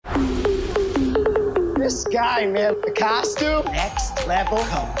This guy, man, the costume, next level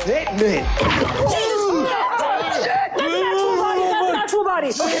commitment. Jesus! That's an actual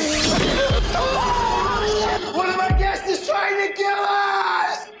body! One of my guests is trying to kill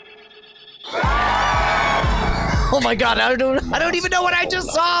us! Oh my God, I don't even know what I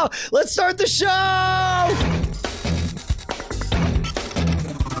just saw. Let's start the show.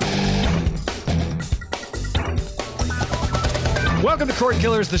 Welcome to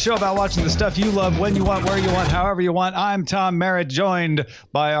Cordkillers, the show about watching the stuff you love when you want, where you want, however you want. I'm Tom Merritt, joined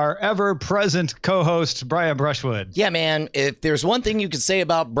by our ever-present co-host, Brian Brushwood. Yeah, man, if there's one thing you could say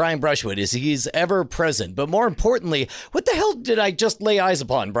about Brian Brushwood is he's ever present. But more importantly, what the hell did I just lay eyes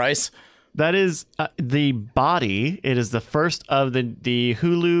upon, Bryce? That is The Body. It is the first of the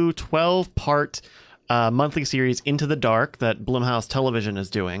Hulu 12-part monthly series Into the Dark that Blumhouse Television is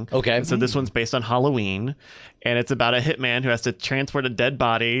doing. Okay. And so this one's based on Halloween, and it's about a hitman who has to transport a dead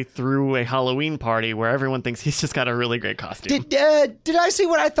body through a Halloween party where everyone thinks he's just got a really great costume. Did I see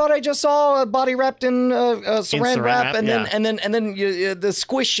what I thought I just saw? A body wrapped in saran wrap, and yeah. then the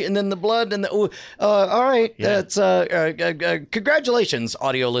squish, and then the blood, and the all right. Yeah. That's congratulations,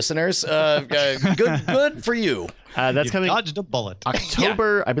 audio listeners. Good for you. That's coming Dodged a bullet.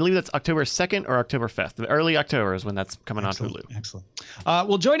 October. I believe that's October 2nd or October 5th. Early October is when that's coming on Hulu. Excellent.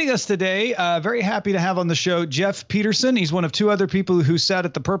 Well, joining us today, very happy to have on the show Jeff Peterson. He's one of two other people who sat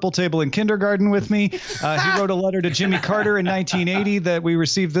at the purple table in kindergarten with me. He wrote a letter to Jimmy Carter in 1980 that we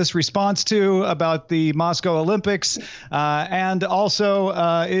received this response to about the Moscow Olympics, and also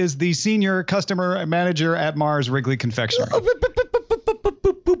is the senior customer manager at Mars Wrigley Confectionery.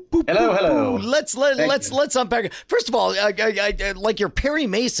 Hello. Let's unpack it. First of all, I like your Perry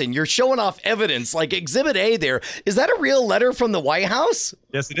Mason. You're showing off evidence, like Exhibit A. There is that a real letter from the White House?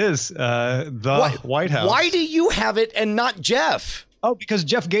 Yes, it is. White House. Why do you have it and not Jeff? Oh, because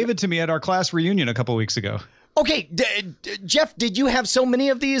Jeff gave it to me at our class reunion a couple weeks ago. Okay, Jeff, did you have so many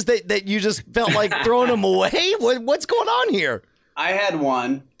of these that you just felt like throwing them away? What's going on here? I had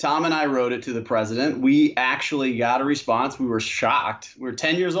one. Tom and I wrote it to the president. We actually got a response. We were shocked. We were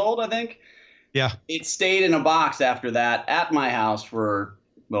 10 years old, I think. Yeah. It stayed in a box after that at my house for,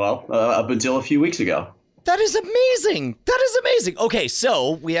 up until a few weeks ago. That is amazing. Okay,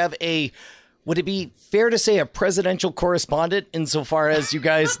 so we have would it be fair to say a presidential correspondent insofar as you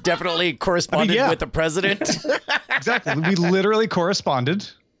guys definitely corresponded with the president? Exactly. We literally corresponded.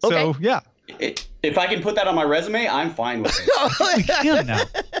 Okay. So, yeah. If I can put that on my resume, I'm fine with it. We can now.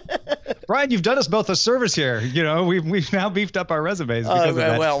 Brian, you've done us both a service here. You know, we've now beefed up our resumes because of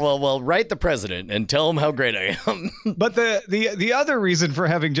that. Well, write the president and tell him how great I am. But the other reason for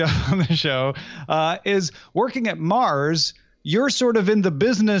having Jeff on the show is working at Mars. You're sort of in the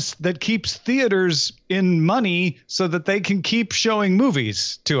business that keeps theaters in money so that they can keep showing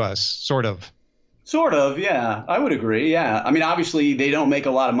movies to us, sort of. Sort of, yeah. I would agree, yeah. I mean, obviously, they don't make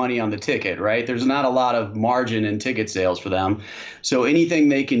a lot of money on the ticket, right? There's not a lot of margin in ticket sales for them. So anything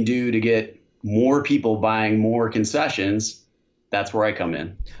they can do to get more people buying more concessions, that's where I come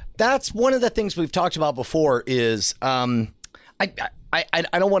in. That's one of the things we've talked about before is I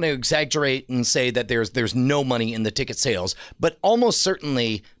don't want to exaggerate and say that there's no money in the ticket sales, but almost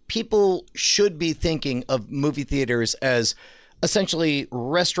certainly people should be thinking of movie theaters as essentially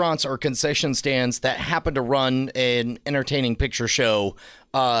restaurants or concession stands that happen to run an entertaining picture show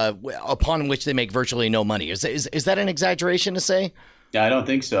upon which they make virtually no money. Is that an exaggeration to say? Yeah, I don't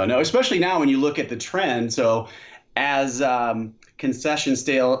think so. No, especially now when you look at the trend. So as concession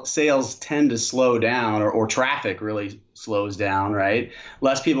sales tend to slow down or traffic really slows down, right?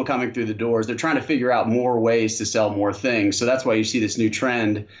 Less people coming through the doors. They're trying to figure out more ways to sell more things. So that's why you see this new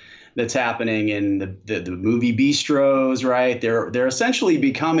trend that's happening in the movie bistros, right? They're essentially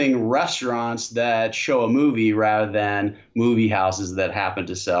becoming restaurants that show a movie rather than movie houses that happen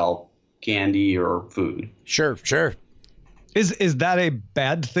to sell candy or food. Sure. Is that a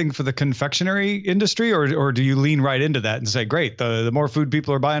bad thing for the confectionery industry, or do you lean right into that and say, great, the more food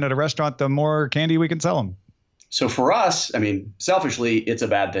people are buying at a restaurant, the more candy we can sell them? So for us, I mean, selfishly, it's a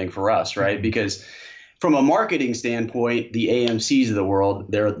bad thing for us, right? Mm-hmm. Because from a marketing standpoint, the AMCs of the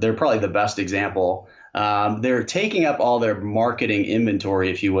world, they're probably the best example. They're taking up all their marketing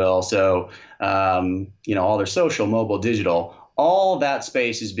inventory, if you will. So, all their social, mobile, digital, all that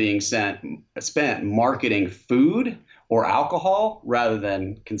space is being spent marketing food or alcohol rather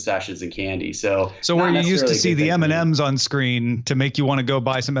than concessions and candy. So where you used to see the M&Ms on screen to make you want to go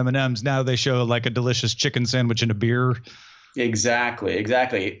buy some M&Ms, now they show like a delicious chicken sandwich and a beer. Exactly.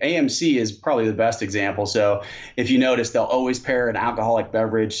 AMC is probably the best example. So if you notice, they'll always pair an alcoholic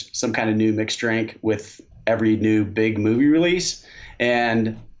beverage, some kind of new mixed drink with every new big movie release.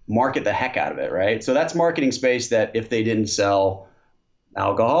 And market the heck out of it, right? So that's marketing space that if they didn't sell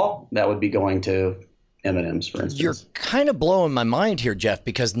alcohol, that would be going to M&Ms, for instance. You're kind of blowing my mind here, Jeff,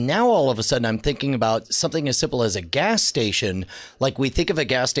 because now all of a sudden I'm thinking about something as simple as a gas station. Like we think of a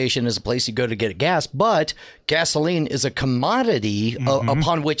gas station as a place you go to get gas, but gasoline is a commodity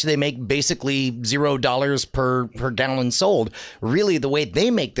upon which they make basically $0 per gallon sold. Really, the way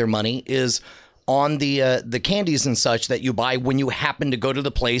they make their money is on the candies and such that you buy when you happen to go to the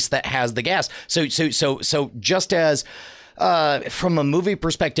place that has the gas. So just as from a movie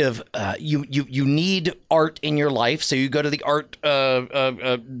perspective, you need art in your life, so you go to the art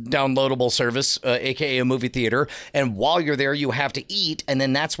downloadable service, aka a movie theater, and while you're there, you have to eat, and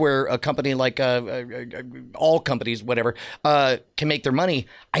then that's where a company like all companies, whatever, can make their money.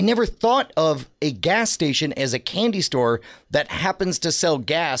 I never thought of a gas station as a candy store that happens to sell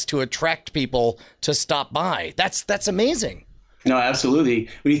gas to attract people to stop by. That's amazing. No, absolutely.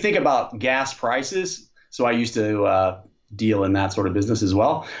 When you think about gas prices, so I used to deal in that sort of business as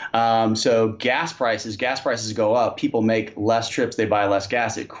well. So gas prices go up. People make less trips. They buy less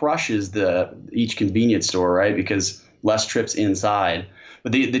gas. It crushes each convenience store, right? Because less trips inside.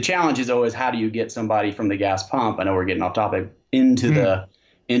 But the challenge is always, how do you get somebody from the gas pump? I know we're getting off topic, into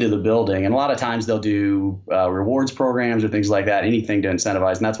the building. And a lot of times they'll do rewards programs or things like that, anything to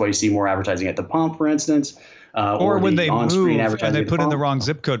incentivize. And that's why you see more advertising at the pump, for instance. Or when they move and they put in the wrong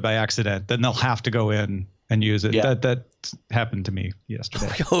zip code by accident, then they'll have to go in and use it. Yeah. That happened to me yesterday.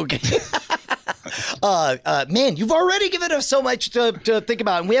 Okay. Man, you've already given us so much to think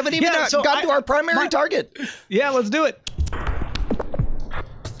about, and we haven't even gotten to our primary target. Yeah, let's do it.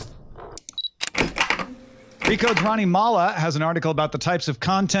 Recode's Ronnie Mala has an article about the types of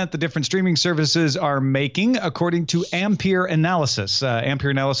content the different streaming services are making according to Ampere Analysis.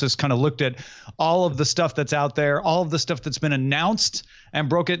 Ampere Analysis kind of looked at all of the stuff that's out there, all of the stuff that's been announced, and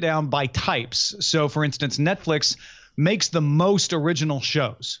broke it down by types. So, for instance, Netflix makes the most original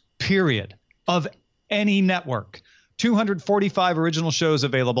shows, period, of any network. 245 original shows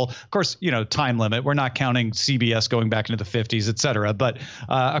available. Of course, time limit. We're not counting CBS going back into the 50s, et cetera. But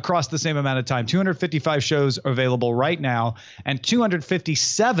across the same amount of time, 255 shows are available right now and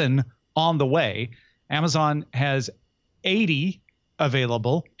 257 on the way. Amazon has 80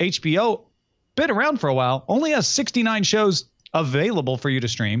 available. HBO, been around for a while, only has 69 shows available for you to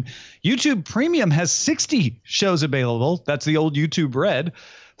stream. YouTube Premium has 60 shows available. That's the old YouTube Red.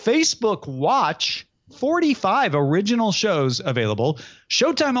 Facebook Watch, 45 original shows available.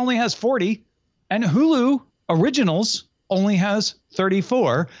 Showtime only has 40, and Hulu Originals only has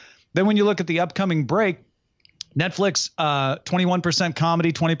 34. Then when you look at the upcoming break, Netflix, 21%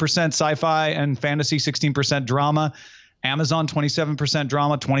 comedy, 20% sci-fi and fantasy, 16% drama. Amazon, 27%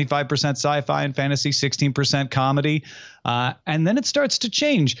 drama, 25% sci-fi and fantasy, 16% comedy. And then it starts to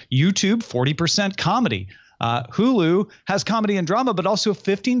change. YouTube, 40% comedy. Hulu has comedy and drama, but also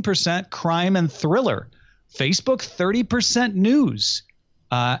 15% crime and thriller. Facebook, 30% news.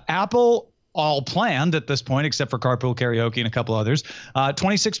 Apple, all planned at this point, except for Carpool Karaoke and a couple others.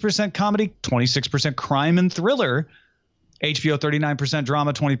 26% comedy, 26% crime and thriller. HBO, 39%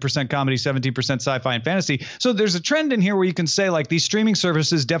 drama, 20% comedy, 17% sci-fi and fantasy. So there's a trend in here where you can say, like, these streaming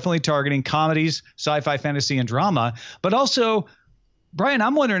services definitely targeting comedies, sci-fi, fantasy, and drama. But also, Brian,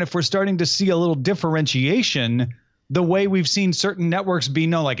 I'm wondering if we're starting to see a little differentiation the way we've seen certain networks be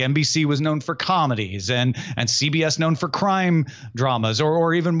known, like NBC was known for comedies and CBS known for crime dramas,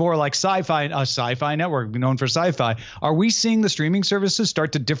 or even more like sci-fi, a sci-fi network known for sci-fi. Are we seeing the streaming services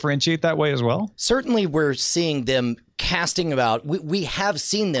start to differentiate that way as well? Certainly we're seeing them casting about. We have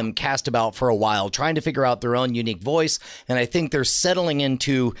seen them cast about for a while, trying to figure out their own unique voice. And I think they're settling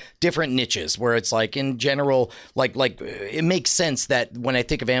into different niches where it's like, in general, like it makes sense that when I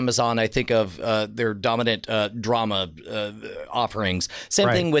think of Amazon, I think of their dominant drama offerings. Same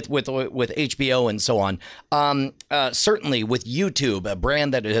thing with HBO and so on. Certainly with YouTube, a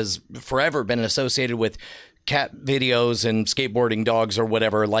brand that has forever been associated with cat videos and skateboarding dogs or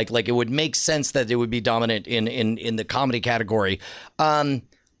whatever, like it would make sense that it would be dominant in the comedy category.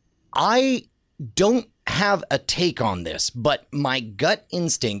 I don't have a take on this, but my gut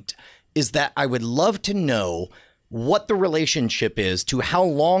instinct is that I would love to know what the relationship is to how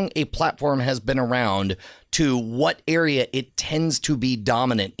long a platform has been around to what area it tends to be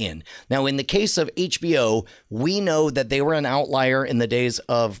dominant in. Now, in the case of HBO, we know that they were an outlier in the days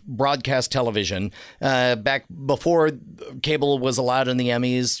of broadcast television. Back before cable was allowed in the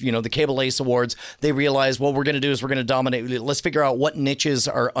Emmys, the Cable Ace Awards, they realized what we're going to do is we're going to dominate. Let's figure out what niches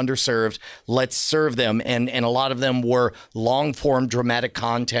are underserved. Let's serve them. And a lot of them were long form dramatic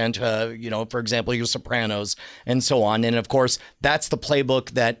content, for example, your Sopranos and so on. And of course, that's the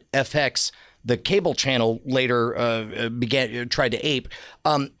playbook that FX, the cable channel, later tried to ape.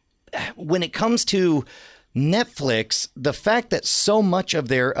 When it comes to Netflix, the fact that so much of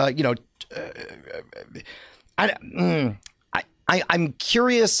their, I'm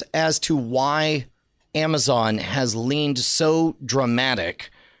curious as to why Amazon has leaned so dramatic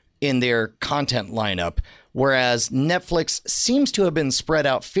in their content lineup, whereas Netflix seems to have been spread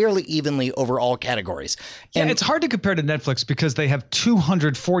out fairly evenly over all categories. And it's hard to compare to Netflix because they have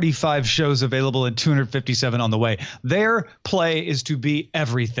 245 shows available and 257 on the way. Their play is to be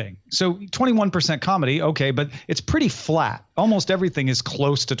everything. So 21% comedy, okay, but it's pretty flat. Almost everything is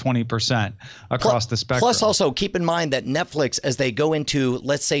close to 20% across the spectrum. Plus, also keep in mind that Netflix, as they go into,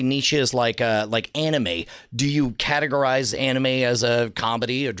 let's say, niches like anime, do you categorize anime as a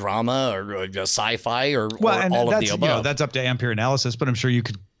comedy, a drama, or a sci-fi, or all of the above? That's up to Ampere analysis, but I'm sure you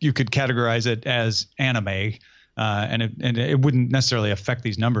could categorize it as anime. And it wouldn't necessarily affect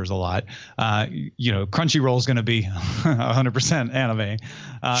these numbers a lot. Crunchyroll is going to be 100% anime.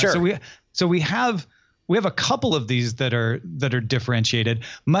 Sure. So we have a couple of these that are differentiated.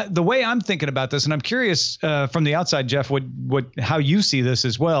 The way I'm thinking about this, and I'm curious from the outside, Jeff, how you see this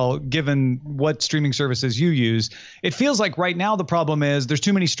as well, given what streaming services you use. It feels like right now the problem is there's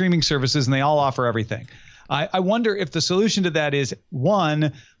too many streaming services and they all offer everything. I wonder if the solution to that is,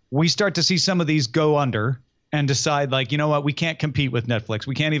 one, we start to see some of these go under and decide, like, you know what, we can't compete with Netflix.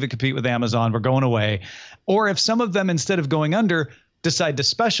 We can't even compete with Amazon. We're going away. Or if some of them, instead of going under, decide to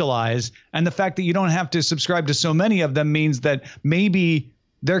specialize, and the fact that you don't have to subscribe to so many of them means that maybe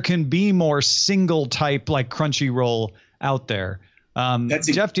there can be more single type like Crunchyroll out there.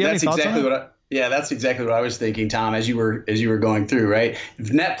 Jeff, do you have any thoughts on that? That's exactly what I was thinking, Tom, as you were going through, right? If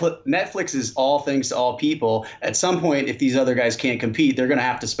Netflix is all things to all people, at some point, if these other guys can't compete, they're going to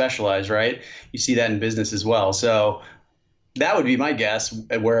have to specialize, right? You see that in business as well. So that would be my guess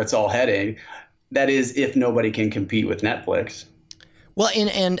at where it's all heading. That is, if nobody can compete with Netflix. Well,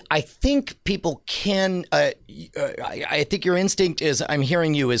 and I think people can. I think your instinct is, I'm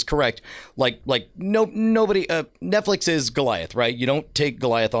hearing you, is correct. Nobody. Netflix is Goliath, right? You don't take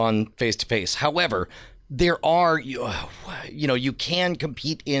Goliath on face to face. However, there are, you can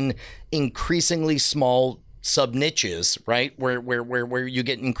compete in increasingly small sub niches, right? Where you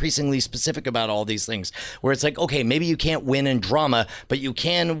get increasingly specific about all these things, where it's like, okay, maybe you can't win in drama, but you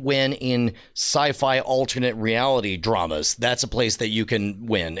can win in sci-fi alternate reality dramas. That's a place that you can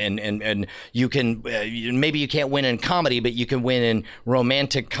win. And you can, maybe you can't win in comedy, but you can win in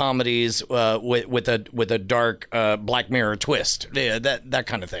romantic comedies with a dark Black Mirror twist. Yeah, that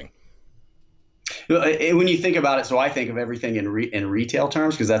kind of thing. When you think about it, so I think of everything in retail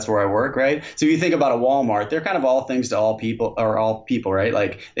terms because that's where I work, right? So if you think about a Walmart, they're kind of all things to all people, right?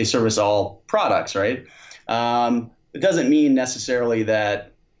 Like they service all products, right? It doesn't mean necessarily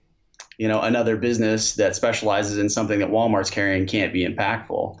that, another business that specializes in something that Walmart's carrying can't be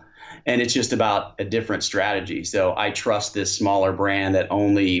impactful. And it's just about a different strategy. So I trust this smaller brand that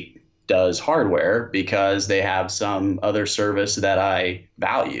only does hardware because they have some other service that I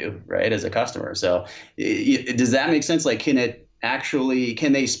value, right, as a customer. So does that make sense? Like, can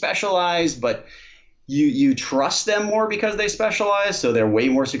they specialize, but you trust them more because they specialize, so they're way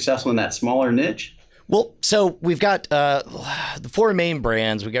more successful in that smaller niche? Well, so we've got the four main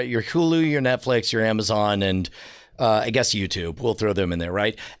brands. We got your Hulu, your Netflix, your Amazon, and I guess YouTube. We'll throw them in there,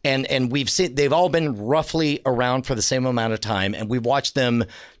 right? And we've seen they've all been roughly around for the same amount of time, and we've watched them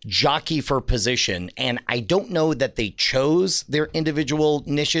jockey for position. And I don't know that they chose their individual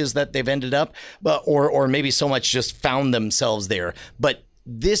niches that they've ended up, or maybe so much just found themselves there. But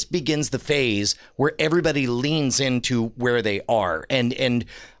this begins the phase where everybody leans into where they are, and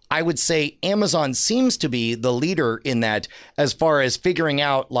I would say Amazon seems to be the leader in that, as far as figuring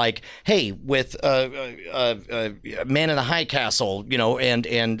out, like, hey, with Man in the High Castle,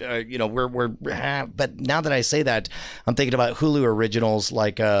 we're but now that I say that, I'm thinking about Hulu originals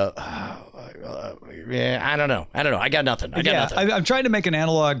like I don't know. I got nothing. I'm trying to make an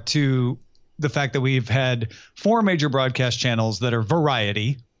analog to the fact that we've had four major broadcast channels that are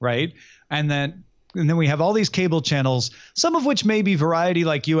variety, right? And then then we have all these cable channels, some of which may be variety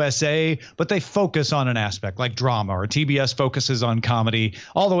like USA, but they focus on an aspect like drama, or TBS focuses on comedy,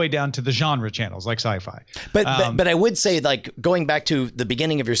 all the way down to the genre channels like sci-fi. But I would say, like, going back to the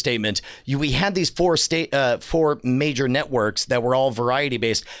beginning of your statement, we had these four major networks that were all variety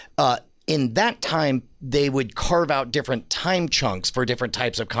based. In that time, they would carve out different time chunks for different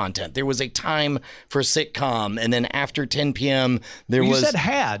types of content. There was a time for sitcom, and then after 10 p.m. You said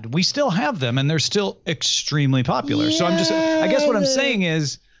had. We still have them, and they're still extremely popular. Yeah. So I guess what I'm saying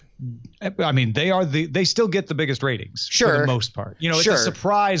is, I mean, they still get the biggest ratings for the most part. You know, it's a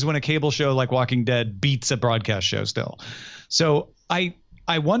surprise when a cable show like Walking Dead beats a broadcast show still. So I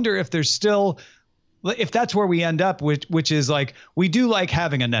wonder if there's still, if that's where we end up, which is like, we do like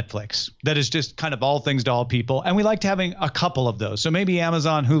having a Netflix that is just kind of all things to all people. And we liked having a couple of those. So maybe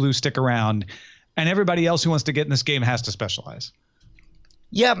Amazon, Hulu stick around, and everybody else who wants to get in this game has to specialize.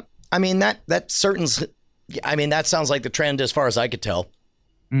 Yeah. I mean, that sounds like the trend as far as I could tell.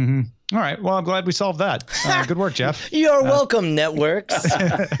 Mm-hmm. All right. Well, I'm glad we solved that. Good work, Jeff. You're welcome, networks.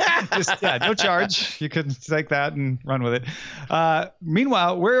 No charge. You can take that and run with it.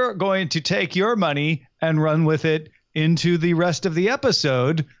 Meanwhile, we're going to take your money and run with it into the rest of the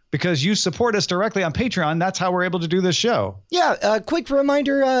episode, because you support us directly on Patreon. That's how we're able to do this show. Yeah. A quick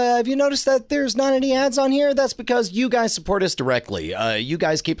reminder. Have you noticed that there's not any ads on here? That's because you guys support us directly. You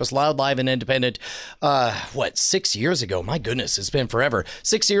guys keep us loud, live, and independent. 6 years ago? My goodness, it's been forever.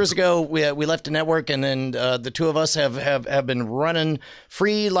 6 years ago, we left the network, and then the two of us have been running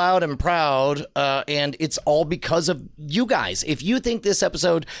free, loud, and proud. And it's all because of you guys. If you think this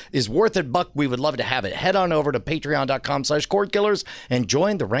episode is worth a buck, we would love to have it. Head on over to patreon.com/Cordkillers and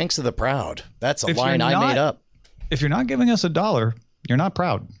join the ranks of the proud. That's a line I made up. If you're not giving us $1, you're not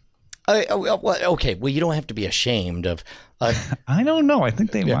proud. Okay, well, you don't have to be ashamed of. I don't know. I think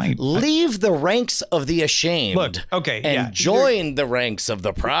they might. Leave the ranks of the ashamed. Look, okay, and join the ranks of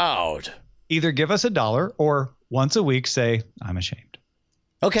the proud. Either give us $1 or once a week say, I'm ashamed.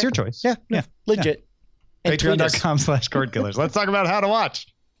 Okay. It's your choice. Yeah. Legit. Yeah. Patreon.com/Cordkillers. Let's talk about how to watch.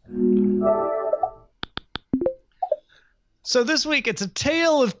 So this week, it's a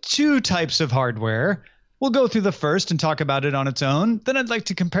tale of two types of hardware. We'll go through the first and talk about it on its own. Then I'd like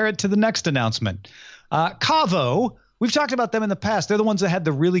to compare it to the next announcement. Kavo, we've talked about them in the past. They're the ones that had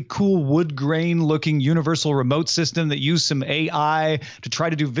the really cool wood grain looking universal remote system that used some AI to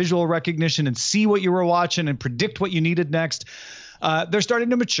try to do visual recognition and see what you were watching and predict what you needed next. They're starting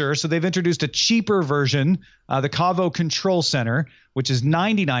to mature, so they've introduced a cheaper version, the Kavo Control Center, which is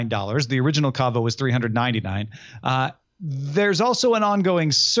 $99. The original Kavo was $399. There's also an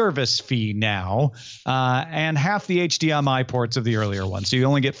ongoing service fee now, and half the HDMI ports of the earlier one. So you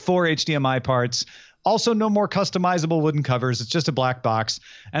only get 4 HDMI ports. Also, no more customizable wooden covers. It's just a black box.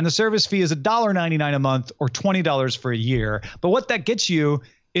 And the service fee is $1.99 a month or $20 for a year. But what that gets you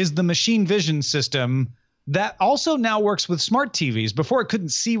is the machine vision system that also now works with smart TVs. Before, it couldn't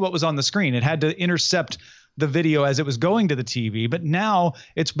see what was on the screen. It had to intercept the video as it was going to the TV, but now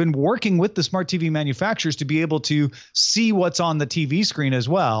it's been working with the smart TV manufacturers to be able to see what's on the TV screen as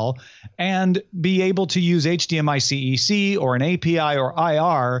well, and be able to use HDMI CEC or an API or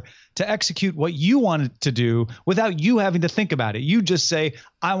IR to execute what you want it to do without you having to think about it. You just say,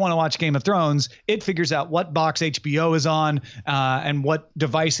 I want to watch Game of Thrones. It figures out what box HBO is on and what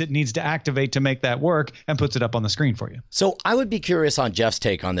device it needs to activate to make that work, and puts it up on the screen for you. So I would be curious on Jeff's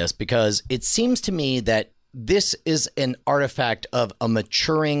take on this, because it seems to me that this is an artifact of a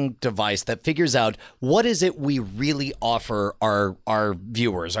maturing device that figures out what is it we really offer our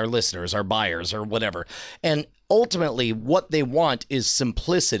viewers, our listeners, our buyers, or whatever. And ultimately, what they want is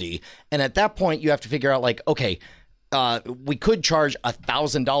simplicity. And at that point, you have to figure out, like, okay, we could charge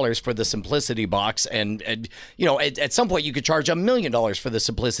 $1,000 for the simplicity box, and you know, at some point you could charge $1 million for the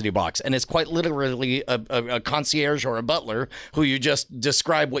simplicity box, and it's quite literally a concierge or a butler who you just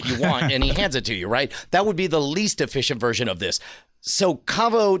describe what you want and he hands it to you, right? That would be the least efficient version of this. So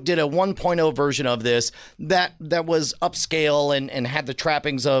Kavo did a 1.0 version of this that was upscale and had the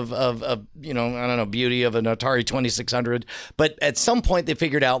trappings of you know, I don't know, beauty of an Atari 2600. But at some point they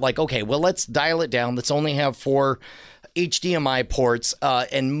figured out, like, okay, well, let's dial it down. Let's only have 4 HDMI ports,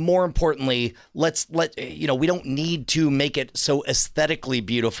 and more importantly, we don't need to make it so aesthetically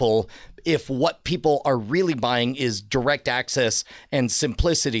beautiful if what people are really buying is direct access and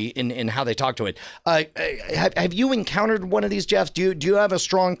simplicity in how they talk to it. Have you encountered one of these, Jeff? Do you have a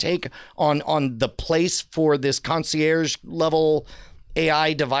strong take on the place for this concierge level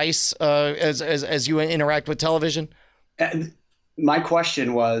AI device as you interact with television? My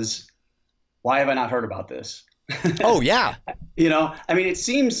question was, why have I not heard about this? Oh, yeah. I mean,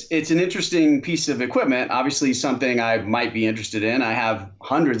 it's an interesting piece of equipment, obviously something I might be interested in. I have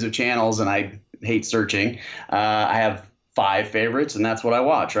hundreds of channels and I hate searching. I have 5 favorites and that's what I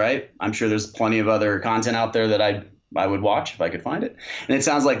watch, right? I'm sure there's plenty of other content out there that I would watch if I could find it. And it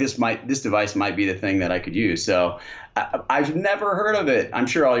sounds like this device might be the thing that I could use. So I've never heard of it. I'm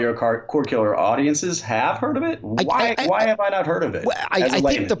sure all your Cordkiller audiences have heard of it. Why have I not heard of it? Well, I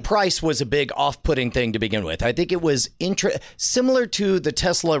think the price was a big off-putting thing to begin with. I think it was similar to the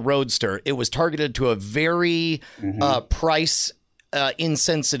Tesla Roadster. It was targeted to a very price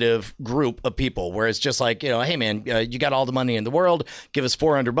insensitive group of people, where it's just like, hey man, you got all the money in the world, give us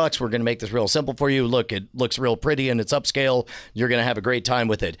 $400, we're going to make this real simple for you. Look, it looks real pretty and it's upscale, you're going to have a great time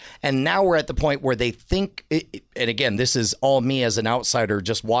with it. And now we're at the point where they think and again, this is all me as an outsider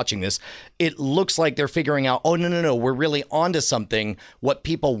just watching this, it looks like they're figuring out, oh no, we're really onto something. What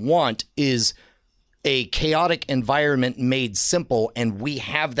people want is a chaotic environment made simple, and we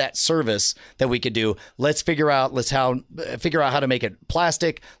have that service that we could do. Let's figure out how to make it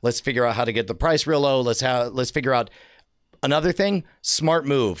plastic. Let's figure out how to get the price real low. Let's figure out another thing, smart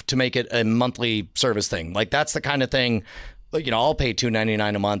move to make it a monthly service thing. Like that's the kind of thing, I'll pay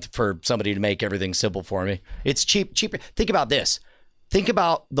 $2.99 a month for somebody to make everything simple for me. It's cheaper. Think about this. Think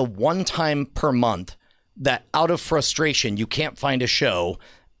about the one time per month that out of frustration, you can't find a show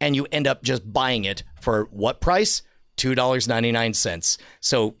and you end up just buying it for what price? $2.99.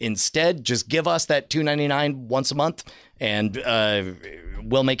 So instead, just give us that $2.99 once a month, and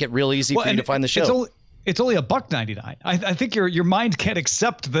we'll make it real easy for you to find the show. It's only $1.99. I think your mind can't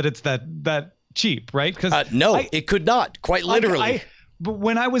accept that it's that cheap, right? Because it could not. Quite literally. But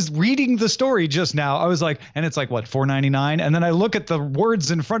when I was reading the story just now, I was like, and it's like, what, $4.99? And then I look at the words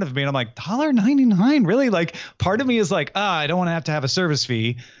in front of me and I'm like, $1.99? Really? Like, part of me is like, I don't want to have a service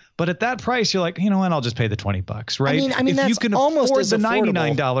fee. But at that price, you're like, you know what? I'll just pay the $20, right? I mean, if you can almost afford the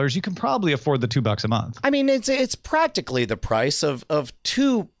affordable. $99, you can probably afford the $2 a month. I mean, it's practically the price of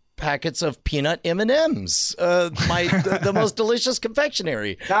 2 packets of peanut M&Ms, the most delicious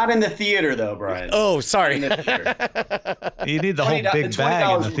confectionary. Not in the theater, though, Brian. Oh, sorry. In the theater. You need the whole big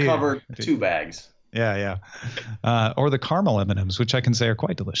bag in the theater. Cover 2 bags. Yeah. Or the caramel M&Ms, which I can say are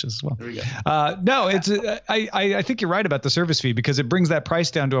quite delicious as well. There we go. No, I think you're right about the service fee, because it brings that price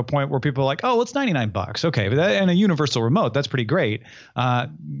down to a point where people are like, oh, it's $99. Okay. And a universal remote, that's pretty great.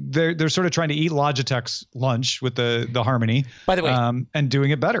 They're sort of trying to eat Logitech's lunch with the Harmony. By the way, and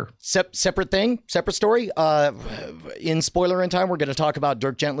doing it better. Separate story. In spoiler in time, we're going to talk about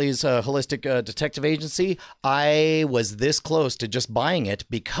Dirk Gently's holistic detective agency. I was this close to just buying it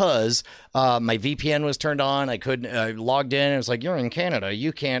because my VPN was turned on. I couldn't logged in. And it was like, you're in Canada,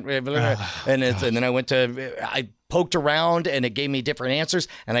 you can't. And then I poked around and it gave me different answers,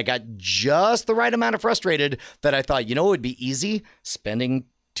 and I got just the right amount of frustrated that I thought, it would be easy spending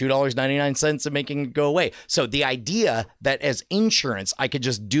 $2.99 and making it go away. So the idea that as insurance, I could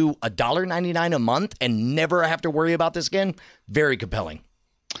just do $1.99 a month and never have to worry about this again, very compelling.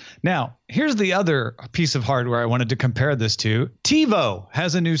 Now, here's the other piece of hardware I wanted to compare this to. TiVo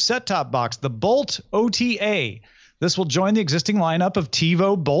has a new set-top box, the Bolt OTA. This will join the existing lineup of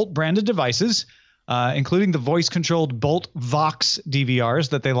TiVo Bolt branded devices, including the voice-controlled Bolt Vox DVRs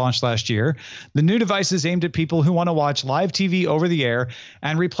that they launched last year. The new device is aimed at people who want to watch live TV over the air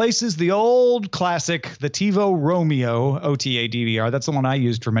and replaces the old classic, the TiVo Romeo OTA DVR. That's the one I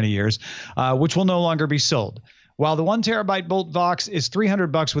used for many years, which will no longer be sold. While the 1 terabyte Bolt Vox is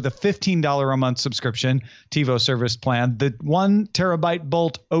 $300 with a $15 a month subscription TiVo service plan, the 1 terabyte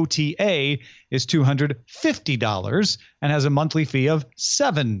Bolt OTA is $250 and has a monthly fee of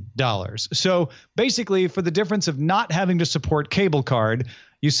 $7. So basically, for the difference of not having to support cable card,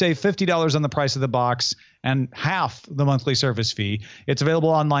 you save $50 on the price of the box and half the monthly service fee. It's available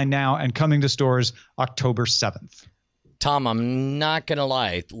online now and coming to stores October 7th. Tom, I'm not going to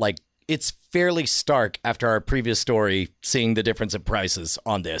lie. It's fairly stark after our previous story, seeing the difference in prices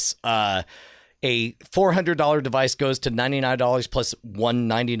on this. A $400 device goes to $99 plus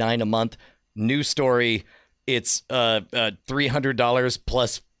 $199 a month. New story, it's $300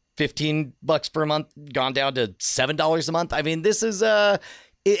 plus $15 per month, gone down to $7 a month. I mean, this is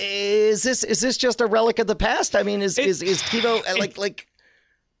this just a relic of the past? I mean, is TiVo like?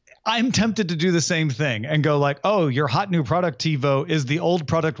 I'm tempted to do the same thing and go like, oh, your hot new product, TiVo, is the old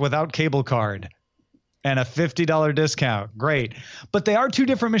product without cable card and a $50 discount. Great. But they are 2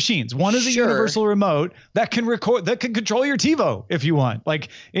 different machines. One is a universal remote that can control your TiVo if you want. Like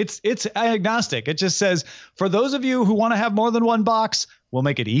it's agnostic. It just says, for those of you who want to have more than one box, we'll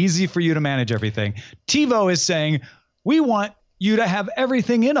make it easy for you to manage everything. TiVo is saying, we want you to have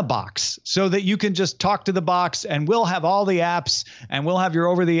everything in a box so that you can just talk to the box, and we'll have all the apps and we'll have your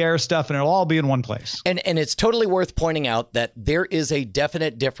over-the-air stuff, and it'll all be in one place. And it's totally worth pointing out that there is a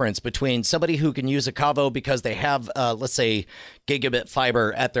definite difference between somebody who can use a Cavo because they have, let's say, gigabit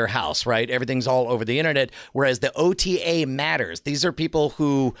fiber at their house, right? Everything's all over the internet, whereas the OTA matters. These are people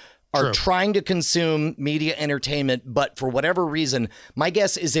who are trying to consume media entertainment, but for whatever reason, my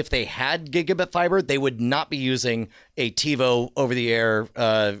guess is if they had gigabit fiber, they would not be using a TiVo over-the-air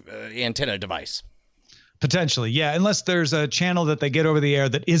antenna device. Potentially, yeah, unless there's a channel that they get over the air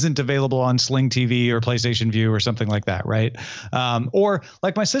that isn't available on Sling TV or PlayStation View or something like that, right? Or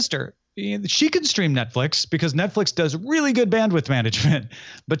like my sister, she can stream Netflix because Netflix does really good bandwidth management,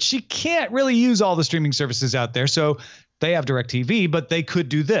 but she can't really use all the streaming services out there. So they have DirecTV, but they could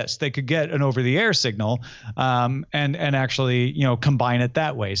do this. They could get an over-the-air signal and actually, combine it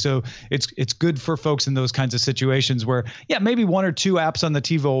that way. So it's good for folks in those kinds of situations where, yeah, maybe one or two apps on the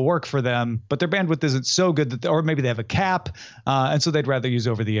TiVo will work for them, but their bandwidth isn't so good that, or maybe they have a cap, and so they'd rather use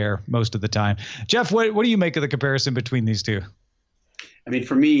over-the-air most of the time. Jeff, what do you make of the comparison between these two? I mean,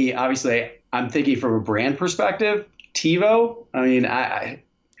 for me, obviously, I'm thinking from a brand perspective. TiVo, I mean,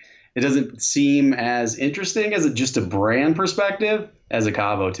 it doesn't seem as interesting as just a brand perspective as a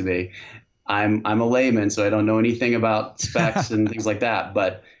Cavo to me. I'm a layman, so I don't know anything about specs and things like that.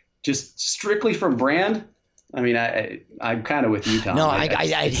 But just strictly from brand, I mean, I'm kind of with you, Tom. No, I'd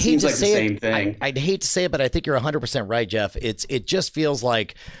hate to say it. I'd hate to say it, but I think you're 100% right, Jeff. It just feels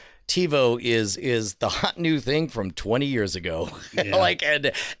like TiVo is the hot new thing from 20 years ago.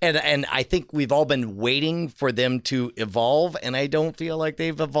 Yeah. and I think we've all been waiting for them to evolve, and I don't feel like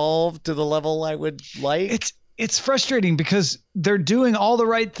they've evolved to the level I would like. It's frustrating because they're doing all the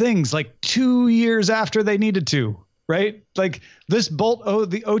right things like 2 years after they needed to, right? Like this Bolt,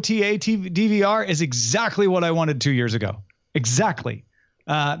 the OTA DVR is exactly what I wanted 2 years ago. Exactly.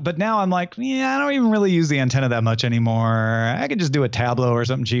 But now I'm like, I don't even really use the antenna that much anymore. I could just do a Tableau or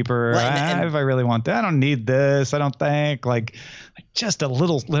something cheaper. Well, if I really want that, I don't need this. I don't think just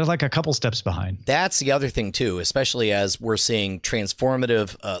a couple steps behind. That's the other thing too, especially as we're seeing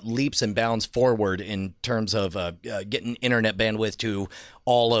transformative leaps and bounds forward in terms of getting internet bandwidth to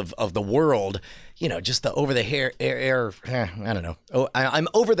all of the world. Just the over the hair air. I don't know. I'm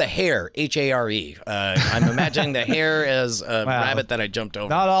over the hair. HARE. I'm imagining the hair as a rabbit that I jumped over.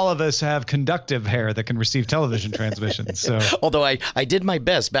 Not all of us have conductive hair that can receive television transmissions. So, although I did my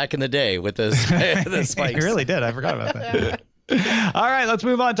best back in the day with the spikes. You really did. I forgot about that. All right, let's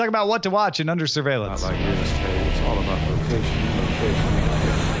move on. Talk about what to watch in Under Surveillance. Not like real estate. It's all about location.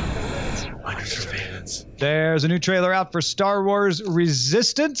 Under Surveillance. There's a new trailer out for Star Wars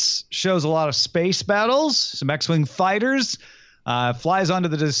Resistance. Shows a lot of space battles, some X-Wing fighters. Flies onto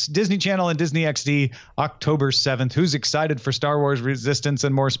the Disney Channel and Disney XD October 7th. Who's excited for Star Wars Resistance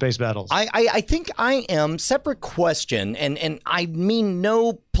and more space battles? I think I am. Separate question, and I mean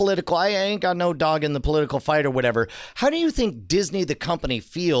no political. I ain't got no dog in the political fight or whatever. How do you think Disney, the company,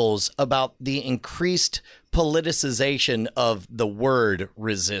 feels about the increased politicization of the word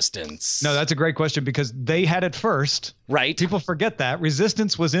resistance? No, that's a great question because they had it first. Right. People forget that.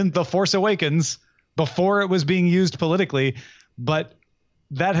 Resistance was in The Force Awakens before it was being used politically. But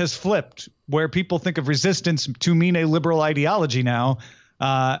that has flipped where people think of resistance to mean a liberal ideology now.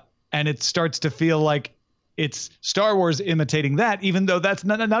 And it starts to feel like it's Star Wars imitating that, even though that's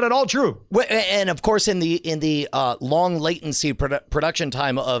not at all true. Well, and of course, in the long latency production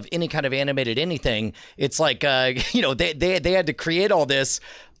time of any kind of animated anything, it's like, they had to create all this,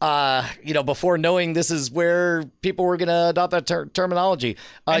 before knowing this is where people were going to adopt that terminology.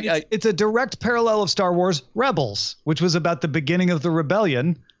 It's a direct parallel of Star Wars Rebels, which was about the beginning of the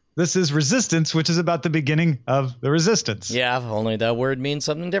rebellion. This is Resistance, which is about the beginning of the resistance. Yeah, only that word means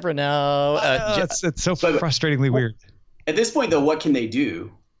something different now. It's so frustratingly weird. At this point, though, what can they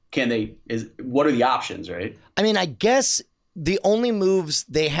do? What are the options, right? I mean, I guess the only moves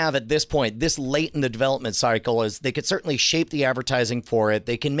they have at this point, this late in the development cycle, is they could certainly shape the advertising for it.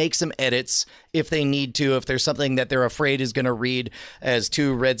 They can make some edits if they need to, if there's something that they're afraid is going to read as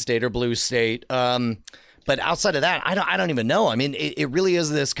too red state or blue state. But outside of that, I don't even know. I mean, it really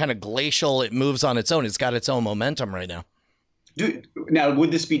is this kind of glacial. It moves on its own. It's got its own momentum right now. Now, would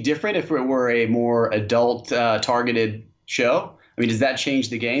this be different if it were a more adult targeted show? I mean, does that change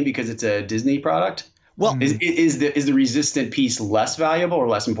the game because it's a Disney product? Well, is the resistant piece less valuable or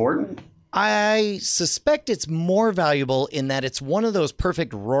less important? I suspect it's more valuable in that it's one of those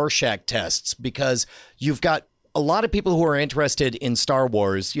perfect Rorschach tests because you've got a lot of people who are interested in Star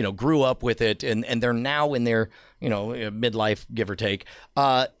Wars, grew up with it, and they're now in their midlife, give or take,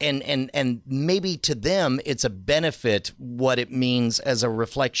 and maybe to them it's a benefit what it means as a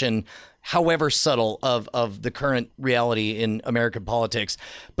reflection, however subtle, of the current reality in American politics.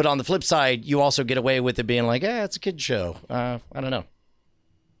 But on the flip side, you also get away with it being like, it's a kid's show. I don't know.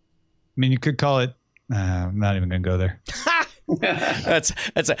 I mean, you could call it. I'm not even going to go there. that's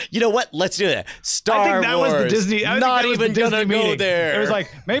you know what? Let's do that. Star I think that Wars. Was the Disney. I not think that even was the gonna Disney go meeting. there. It was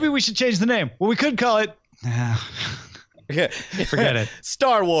like, maybe we should change the name. Well, we could call it. Forget it.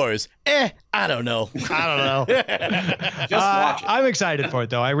 Star Wars. I don't know. Just watch it. I'm excited for it,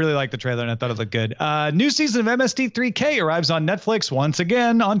 though. I really like the trailer, and I thought it looked good. New season of MST3K arrives on Netflix once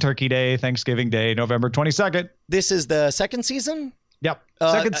again on Turkey Day, Thanksgiving Day, November 22nd. This is the second season? Yep.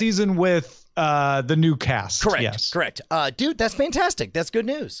 Second season with the new cast. Correct. Yes. Correct. Dude, that's fantastic. That's good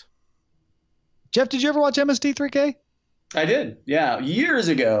news. Jeff, did you ever watch MST3K? I did. Yeah. Years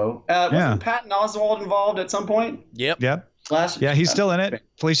ago. Wasn't Patton Oswalt involved at some point? Yep. He's still in it.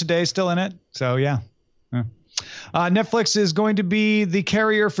 Felicia Day is still in it. So, yeah. Netflix is going to be the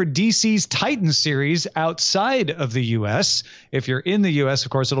carrier for DC's Titans series outside of the U.S. If you're in the U.S.,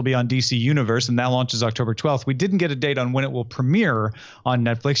 of course, it'll be on DC Universe, and that launches October 12th. We didn't get a date on when it will premiere on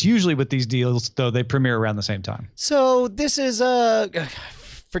Netflix. Usually with these deals, though, they premiere around the same time. So this is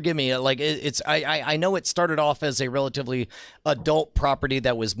forgive me, I know it started off as a relatively adult property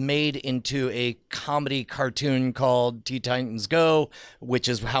that was made into a comedy cartoon called Teen Titans Go, which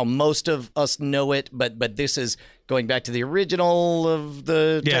is how most of us know it, but this is going back to the original of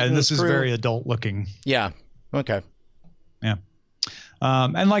the Titans this is crew. very adult looking. Yeah. Okay. Yeah.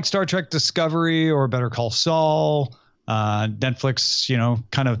 And like Star Trek Discovery or Better Call Saul, Netflix,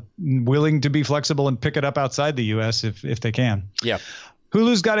 kind of willing to be flexible and pick it up outside the U.S. if they can. Yeah.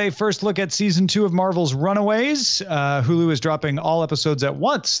 Hulu's got a first look at season 2 of Marvel's Runaways. Hulu is dropping all episodes at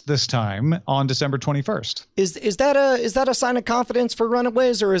once this time on December 21st. Is that a sign of confidence for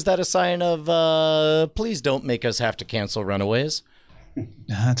Runaways, or is that a sign of please don't make us have to cancel Runaways?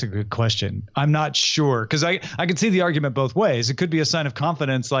 That's a good question. I'm not sure, because I can see the argument both ways. It could be a sign of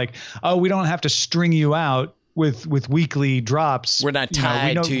confidence, like, oh, we don't have to string you out with weekly drops. We're not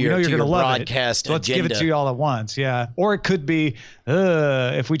tied to your broadcast agenda. Let's give it to you all at once. Yeah. Or it could be,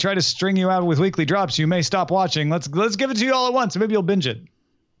 if we try to string you out with weekly drops, you may stop watching. Let's give it to you all at once. Maybe you'll binge it.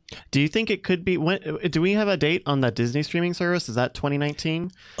 Do you think it could be? Do we have a date on that Disney streaming service? Is that 2019?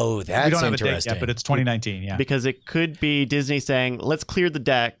 Oh, that's we don't have interesting. a date yet, but it's 2019. Yeah. Because it could be Disney saying, "Let's clear the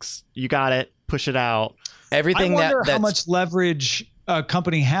decks. You got it. Push it out." Everything. I wonder how much leverage a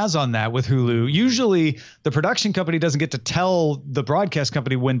company has on that with Hulu. Usually the production company doesn't get to tell the broadcast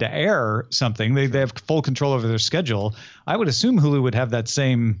company when to air something. They have full control over their schedule. I would assume Hulu would have that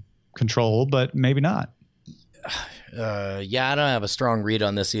same control, but maybe not. I don't have a strong read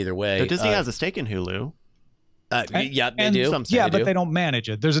on this either way. But Disney has a stake in Hulu. They do. But they don't manage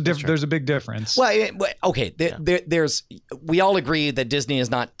it. There's a big difference. Well, okay. We all agree that Disney is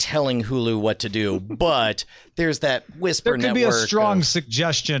not telling Hulu what to do, but there's that whisper network. There could be a strong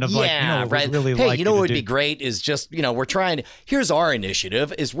suggestion of right. Really hey, like what would be great is just, we're trying. Here's our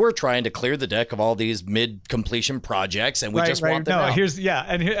initiative: is we're trying to clear the deck of all these mid-completion projects, and we want them out.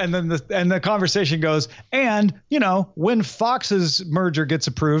 And then the conversation goes, and when Fox's merger gets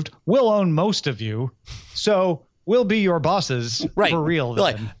approved, we'll own most of you, so we'll be your bosses for real.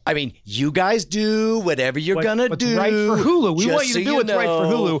 You guys do whatever you're gonna do. Right for Hulu. We want you to do what's right for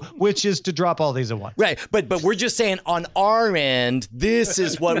Hulu, which is to drop all these at once. Right, but we're just saying on our end, this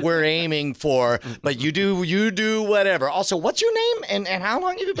is what we're aiming for. But you do whatever. Also, what's your name and how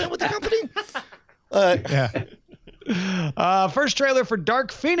long have you been with the company? First trailer for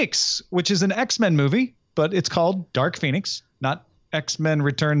Dark Phoenix, which is an X-Men movie, but it's called Dark Phoenix, not X-Men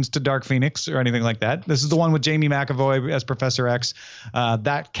Returns to Dark Phoenix or anything like that. This is the one with Jamie McAvoy as Professor X,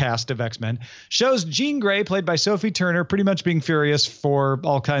 that cast of X-Men. Shows Jean Grey, played by Sophie Turner, pretty much being furious for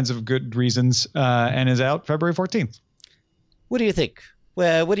all kinds of good reasons, and is out February 14th. What do you think?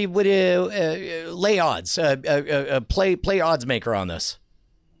 What do you lay odds? Play odds maker on this.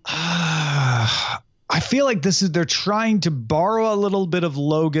 I feel like they're trying to borrow a little bit of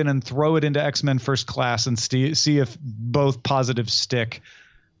Logan and throw it into X-Men First Class and see if both positives stick.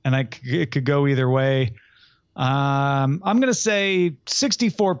 And it could go either way. I'm going to say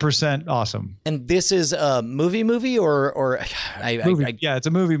 64% awesome. And this is a movie or yeah, it's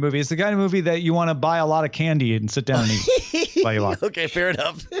a movie. It's the kind of movie that you want to buy a lot of candy and sit down and eat while you watch. Okay, fair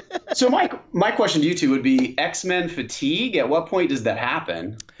enough. So my question to you two would be X-Men fatigue. At what point does that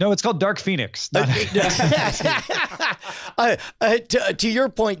happen? No, it's called Dark Phoenix. To your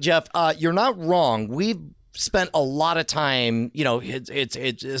point, Jeff, you're not wrong. spent a lot of time,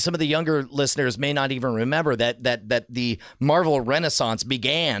 it's some of the younger listeners may not even remember that the Marvel Renaissance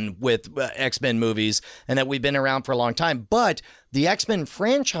began with X-Men movies, and that we've been around for a long time. But the X-Men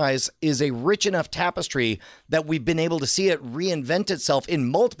franchise is a rich enough tapestry that we've been able to see it reinvent itself in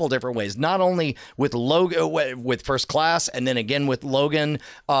multiple different ways, not only with with First Class, and then again with Logan,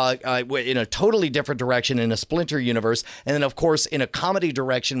 in a totally different direction in a Splinter universe, and then of course in a comedy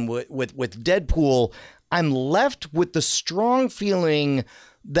direction with Deadpool. I'm left with the strong feeling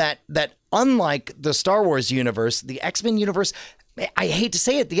that unlike the Star Wars universe, the X-Men universe, I hate to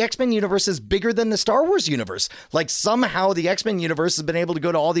say it, the X-Men universe is bigger than the Star Wars universe. Like somehow the X-Men universe has been able to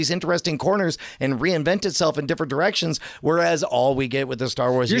go to all these interesting corners and reinvent itself in different directions, whereas all we get with the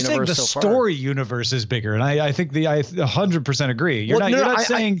Star Wars universe so far. You're saying the story universe is bigger, and I think I 100% agree. You're not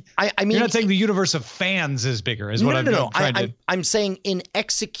saying the universe of fans is bigger, is what I'm trying to... I'm saying in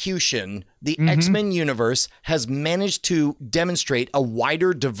execution, the X-Men universe has managed to demonstrate a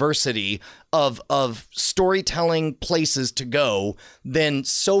wider diversity of storytelling places to go than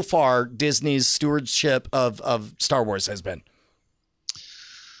so far Disney's stewardship of Star Wars has been.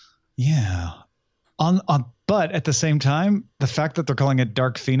 Yeah. But at the same time, the fact that they're calling it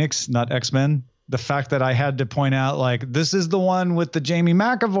Dark Phoenix, not X-Men, the fact that I had to point out, like, this is the one with the Jamie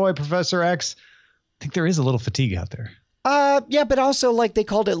McAvoy, Professor X, I think there is a little fatigue out there. Yeah, but also like they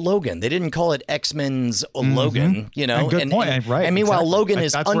called it Logan. They didn't call it X-Men's Logan, Good point. Right. And meanwhile, exactly. Logan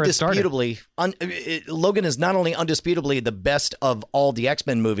is undisputably, Logan is not only undisputably the best of all the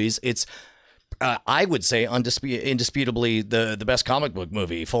X-Men movies, it's, I would say, indisputably the best comic book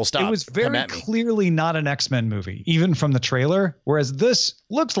movie, full stop. It was very clearly not an X-Men movie, even from the trailer, whereas this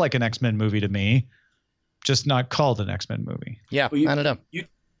looks like an X-Men movie to me, just not called an X-Men movie. Yeah, I don't know.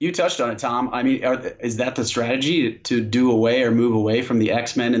 You touched on it, Tom. I mean, is that the strategy to do away or move away from the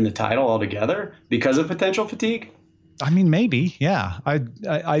X-Men in the title altogether because of potential fatigue? I mean, maybe, yeah.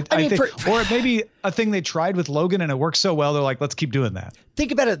 I think, or maybe a thing they tried with Logan and it worked so well, they're like, let's keep doing that.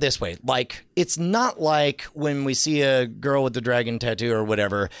 Think about it this way. Like, it's not like when we see a girl with the dragon tattoo or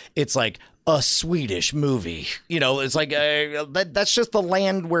whatever, it's like a Swedish movie. It's like that's just the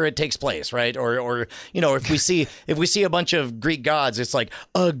land where it takes place, right? Or if we see a bunch of Greek gods, it's like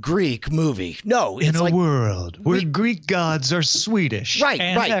a Greek movie. No, it's in a world where Greek gods are Swedish, right?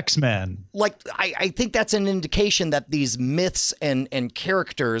 X-Men. Like I think that's an indication that these myths and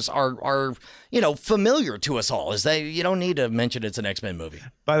characters are familiar to us all. Is that you don't need to mention it's an X-Men movie.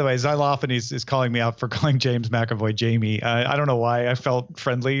 By the way, Zylophany is calling me out for calling James McAvoy Jamie. I don't know why I felt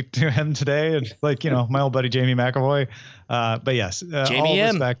friendly to him today, and my old buddy Jamie McAvoy. But yes, all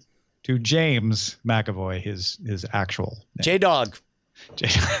respect to James McAvoy, his actual name. J-Dog.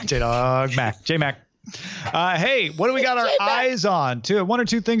 J-Dog Mac. J-Mac. Hey, what do we got our eyes on? One or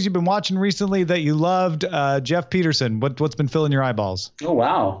two things you've been watching recently that you loved. Jeff Peterson, what's been filling your eyeballs? Oh,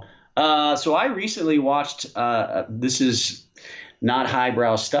 wow. So I recently watched, this is not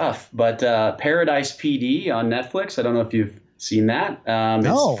highbrow stuff, but Paradise PD on Netflix. I don't know if you've seen that.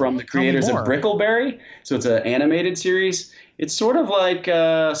 No, it's from the creators of Brickleberry. So it's an animated series. It's sort of like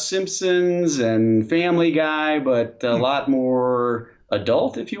Simpsons and Family Guy, but a lot more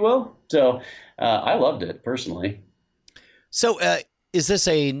adult, if you will. So I loved it personally. So is this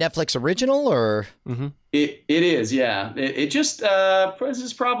a Netflix original or? Mm-hmm. It is, yeah. It just this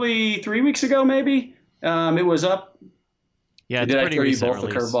is probably 3 weeks ago, maybe. It was up. Yeah, it's Did pretty I throw you recent both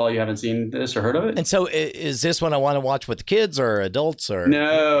release. the curveball? You haven't seen this or heard of it? And so is this one I want to watch with kids or adults or?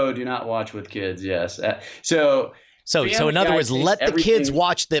 No, do not watch with kids. Yes. So in other words, let the kids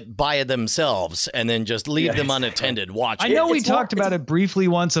watch that by themselves and then just leave them unattended. Watch. I know we talked about it briefly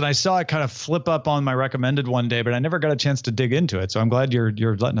once, and I saw it kind of flip up on my recommended one day, but I never got a chance to dig into it. So I'm glad you're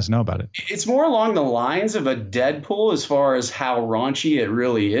letting us know about it. It's more along the lines of a Deadpool as far as how raunchy it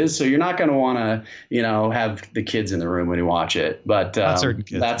really is. So you're not going to want to, have the kids in the room when you watch it. But certain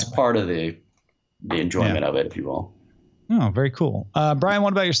kids, that's part of the enjoyment of it, if you will. Oh, very cool. Brian,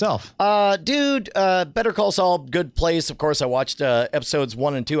 what about yourself? Dude, Better Call Saul, good place. Of course, I watched episodes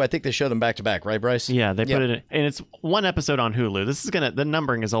 1 and 2. I think they showed them back to back, right, Bryce? Yeah, they put it in, and it's one episode on Hulu. This is the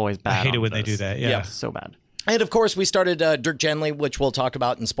numbering is always bad. I hate it when they do that. Yeah. So bad. And of course, we started Dirk Gently, which we'll talk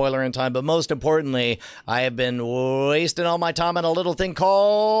about in spoiler in time. But most importantly, I have been wasting all my time on a little thing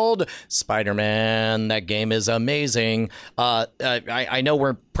called Spider-Man. That game is amazing. I know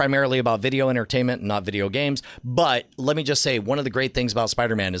we're primarily about video entertainment and not video games. But let me just say, one of the great things about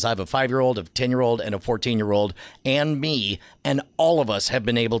Spider-Man is I have a 5-year-old, a 10-year-old, and a 14-year-old, and me. And all of us have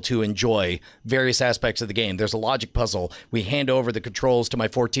been able to enjoy various aspects of the game. There's a logic puzzle. We hand over the controls to my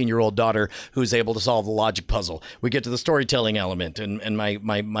 14-year-old daughter, who's able to solve the logic puzzle. We get to the storytelling element, and my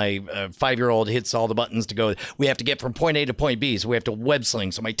 5-year-old hits all the buttons to go. We have to get from point A to point B, so we have to web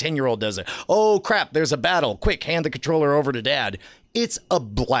sling. So my 10-year-old does it. Oh crap! There's a battle. Quick, hand the controller over to Dad. It's a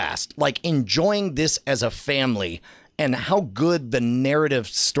blast. Like enjoying this as a family, and how good the narrative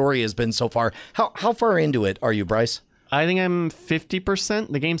story has been so far. How far into it are you, Bryce? I think I'm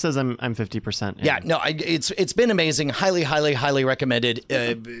 50%. The game says I'm 50%. Yeah, no, it's been amazing. Highly, highly, highly recommended.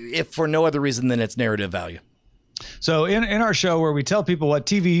 If for no other reason than its narrative value. So in our show where we tell people what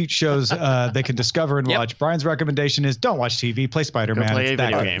TV shows they can discover and watch, Brian's recommendation is don't watch TV, play Spider-Man. Go play a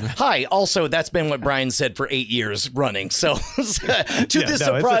video game. Hi. Also, that's been what Brian said for 8 years running. So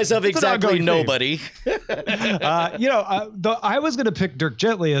surprise of exactly nobody. I was going to pick Dirk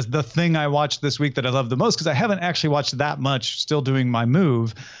Gently as the thing I watched this week that I love the most because I haven't actually watched that much, still doing my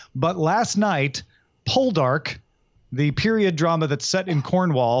move. But last night, Poldark, the period drama that's set in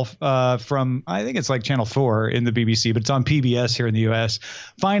Cornwall from, I think it's like Channel 4 in the BBC, but it's on PBS here in the US,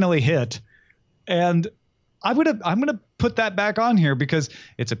 finally hit. And I'm gonna put that back on here because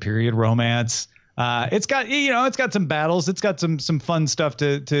it's a period romance. It's got some battles. It's got some fun stuff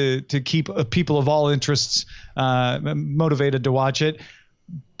to keep people of all interests motivated to watch it.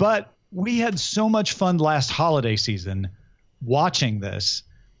 But we had so much fun last holiday season watching this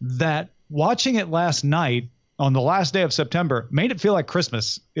that watching it last night on the last day of September made it feel like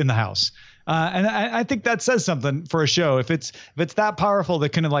Christmas in the house. And I think that says something for a show. If it's that powerful, that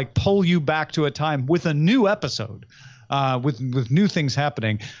can like pull you back to a time with a new episode, with new things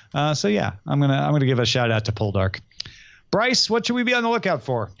happening. So yeah, I'm gonna give a shout out to Poldark. Bryce, what should we be on the lookout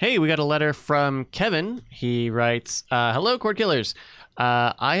for? Hey, we got a letter from Kevin. He writes, hello, Cordkillers.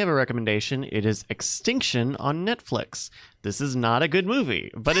 I have a recommendation. It is Extinction on Netflix. This is not a good movie,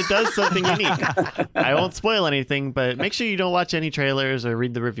 but it does something unique. I won't spoil anything, but make sure you don't watch any trailers or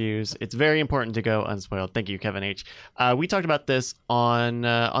read the reviews. It's very important to go unspoiled. Thank you, Kevin H. We talked about this on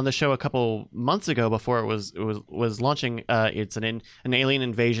the show a couple months ago before it was launching. It's an alien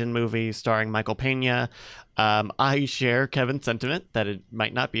invasion movie starring Michael Pena. I share Kevin's sentiment that it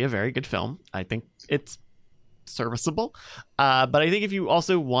might not be a very good film. I think it's serviceable, but I think if you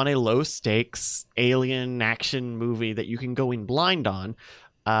also want a low stakes alien action movie that you can go in blind on,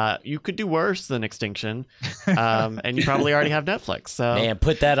 you could do worse than Extinction, and you probably already have Netflix. So man,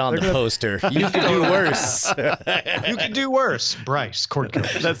 put that on the poster. You could do worse. You can do worse, Bryce.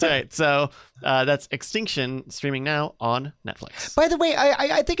 Cordkillers. That's right. So that's Extinction, streaming now on Netflix. By the way,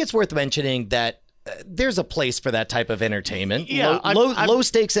 I think it's worth mentioning that there's a place for that type of entertainment. Yeah, low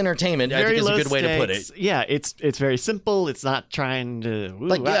stakes entertainment, I think, is a good way to put it. Yeah, it's very simple. It's not trying to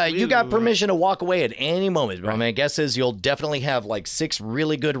you got permission to walk away at any moment. Right. My guess is you'll definitely have like 6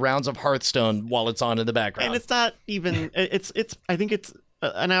 really good rounds of Hearthstone while it's on in the background. And it's not even it's I think it's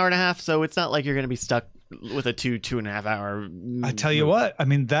an hour and a half, so it's not like you're going to be stuck with a 2.5 hour. I tell you what, I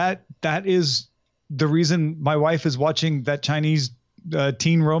mean that is the reason my wife is watching that Chinese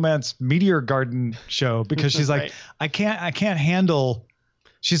teen romance Meteor Garden show, because she's like, I can't handle.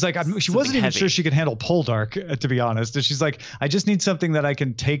 She's like, she wasn't even sure she could handle Poldark, to be honest. And she's like, I just need something that I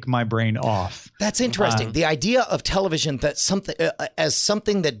can take my brain off. That's interesting. The idea of television that something as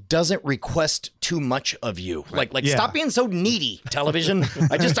something that doesn't request too much of you, like stop being so needy, television.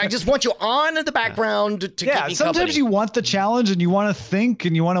 I just want you on in the background to keep me sometimes company. You want the challenge and you want to think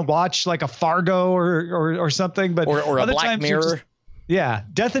and you want to watch like a Fargo or something, but or a Black Mirror.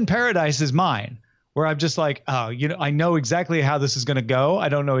 Death in Paradise is mine, where I'm just like, I know exactly how this is going to go. I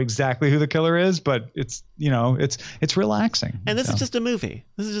don't know exactly who the killer is, but it's relaxing. And this is just a movie.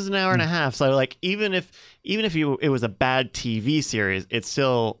 This is just an hour and a half. So like, even if it was a bad TV series, it's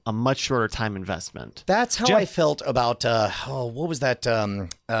still a much shorter time investment. That's how I felt about what was that?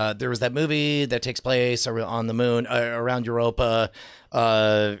 There was that movie that takes place on the moon around Europa.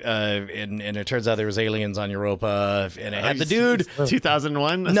 And it turns out there was aliens on Europa, and it had the dude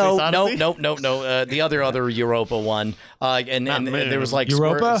 2001. No. The other Europa one. And there was like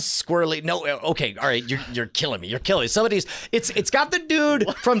Europa? squirrely. No, okay, all right. You're killing me. You're killing me. It's got the dude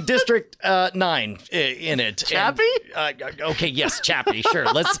from District 9 in it. Chappie? Okay, yes, Chappie.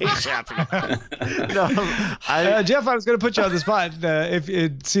 Sure, let's say Chappie. Jeff, I was going to put you on the spot.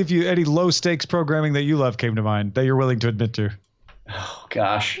 See if any low stakes programming that you love came to mind that you're willing to admit to. Oh,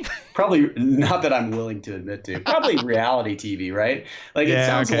 gosh. Probably not that I'm willing to admit to. Probably reality TV, right? Like it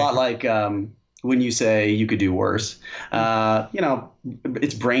sounds a lot like when you say you could do worse.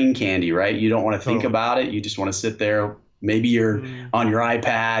 It's brain candy, right? You don't want to think about it. You just want to sit there Maybe you're on your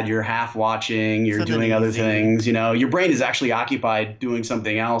iPad, you're half watching, you're doing other things. Your brain is actually occupied doing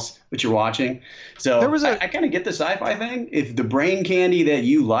something else, but you're watching. So I kind of get the sci-fi thing. If the brain candy that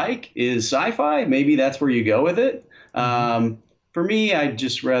you like is sci-fi, maybe that's where you go with it. For me, I'd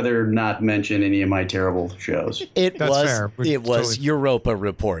just rather not mention any of my terrible shows. It was Europa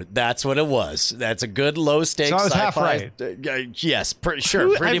Report. That's what it was. That's a good low stakes so I was sci-fi. Half right. Yes,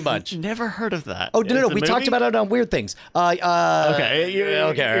 pretty much. Never heard of that. Oh no, we talked about it on Weird Things. Okay,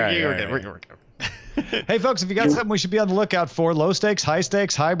 Okay, we're good. Hey, folks, if you got something we should be on the lookout for, low stakes,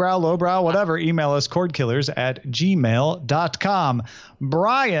 highbrow, lowbrow, whatever, email us cordkillers@gmail.com.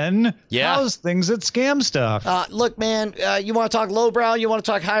 Brian, how's things at Scam Stuff? Look, man, you want to talk lowbrow, you want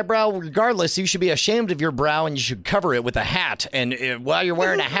to talk highbrow, regardless, you should be ashamed of your brow and you should cover it with a hat. And while you're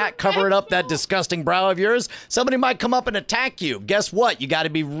wearing a hat, cover it up, that disgusting brow of yours. Somebody might come up and attack you. Guess what? You got to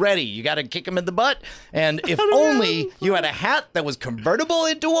be ready. You got to kick them in the butt. And if only you had a hat that was convertible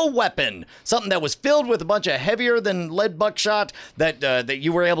into a weapon, something that was filled with a bunch of heavier than lead buckshot that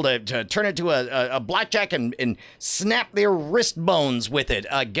you were able to turn into a blackjack and snap their wrist bones with it.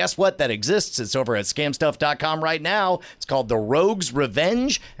 Guess what? That exists. It's over at scamstuff.com right now. It's called The Rogue's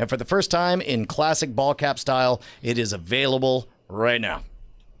Revenge. And for the first time in classic ball cap style, it is available right now.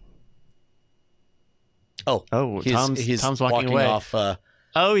 Oh, he's Tom's walking away. Off.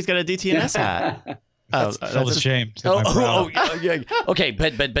 He's got a DTNS hat. That's ashamed. Yeah. Okay,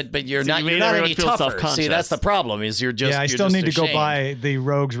 but you're not any tougher. See, that's the problem. Is you're just I still need to go buy the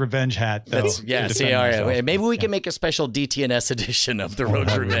Rogue's Revenge hat. Though, maybe we can make a special DTNS edition of the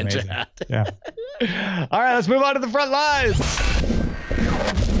Rogue's Revenge hat. Yeah. All right, let's move on to the front lines.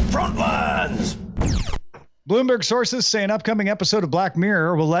 Front lines. Bloomberg sources say an upcoming episode of Black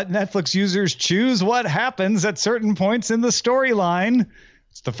Mirror will let Netflix users choose what happens at certain points in the storyline.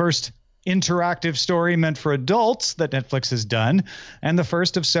 It's the first interactive story meant for adults that Netflix has done, and the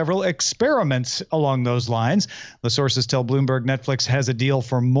first of several experiments along those lines. The sources tell Bloomberg Netflix has a deal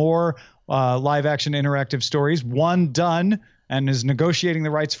for more live-action interactive stories, one done, and is negotiating the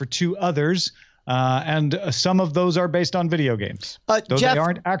rights for two others. And some of those are based on video games, though Jeff, they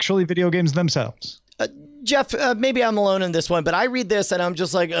aren't actually video games themselves. Jeff, maybe I'm alone in this one, but I read this and I'm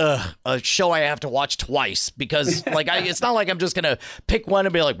just like, a show I have to watch twice because, it's not like I'm just gonna pick one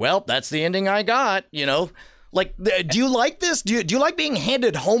and be like, well, that's the ending I got, Like, do you like this? Do you like being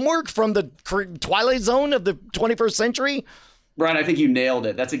handed homework from the Twilight Zone of the 21st century? Brian, I think you nailed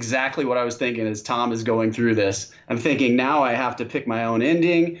it. That's exactly what I was thinking as Tom is going through this. I'm thinking now I have to pick my own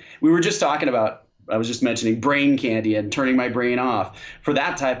ending. We were just talking about, I was just mentioning brain candy and turning my brain off. For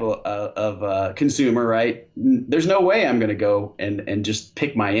that type of consumer, right, there's no way I'm going to go and just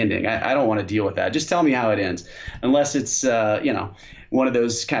pick my ending. I don't want to deal with that. Just tell me how it ends. Unless it's, one of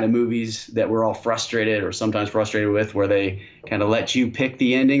those kind of movies that we're all frustrated or sometimes frustrated with where they kind of let you pick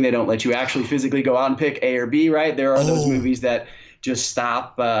the ending. They don't let you actually physically go out and pick A or B, right? There are those movies that just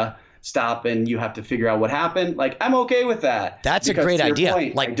stop and you have to figure out what happened. Like, I'm okay with that. That's a great idea.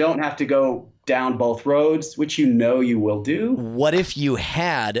 Point, I don't have to go down both roads, which you will do. What if you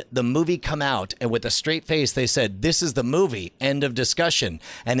had the movie come out and with a straight face they said, this is the movie, end of discussion.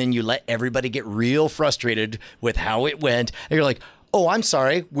 And then you let everybody get real frustrated with how it went. And you're like, oh, I'm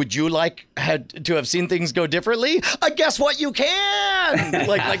sorry. Would you had to have seen things go differently? Guess what? You can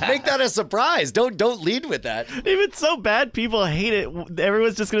like make that a surprise. Don't lead with that. If it's so bad, people hate it.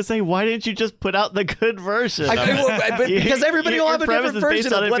 Everyone's just gonna say, "Why didn't you just put out the good version?" Because everybody will have a different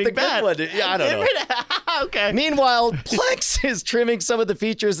version of what the good one is. Yeah, I don't know. Okay. Meanwhile, Plex is trimming some of the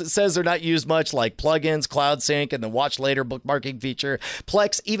features it says are not used much, like plugins, Cloud Sync, and the Watch Later bookmarking feature.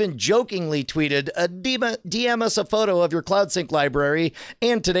 Plex even jokingly tweeted, "DM us a photo of your Cloud Sync library."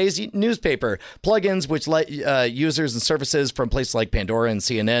 And today's newspaper. Plugins which let users and services from places like Pandora and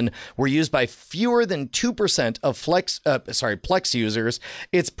CNN were used by fewer than 2% of Plex users.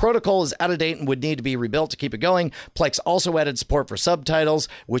 Its protocol is out of date and would need to be rebuilt to keep it going. Plex also added support for subtitles,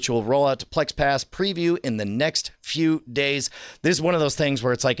 which will roll out to Plex Pass preview in the next few days. This is one of those things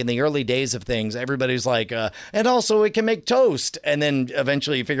where it's like in the early days of things, everybody's like, and also it can make toast. And then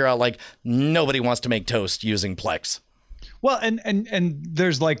eventually you figure out like nobody wants to make toast using Plex. Well, and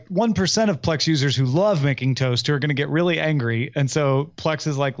there's like 1% of Plex users who love making toast who are going to get really angry. And so Plex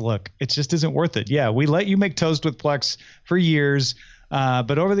is like, look, it just isn't worth it. Yeah, we let you make toast with Plex for years.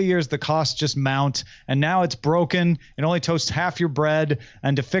 But over the years, the costs just mount, and now it's broken. It only toasts half your bread,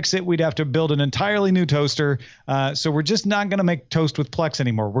 and to fix it, we'd have to build an entirely new toaster. So we're just not going to make toast with Plex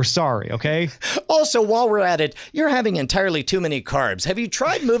anymore. We're sorry, okay? Also, while we're at it, you're having entirely too many carbs. Have you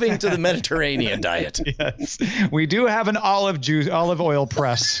tried moving to the Mediterranean diet? Yes. We do have an olive oil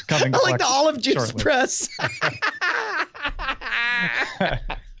press coming. I like the olive juice shortly. press.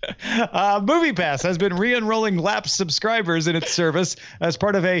 MoviePass has been re-enrolling lapsed subscribers in its service as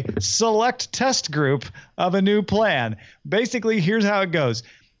part of a select test group of a new plan. Basically, here's how it goes.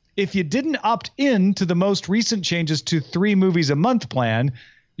 If you didn't opt in to the most recent changes to 3 movies a month plan,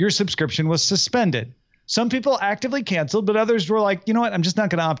 your subscription was suspended. Some people actively canceled, but others were like, you know what, I'm just not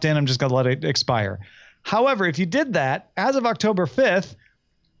going to opt in. I'm just going to let it expire. However, if you did that, as of October 5th,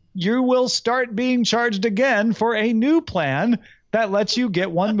 you will start being charged again for a new plan that lets you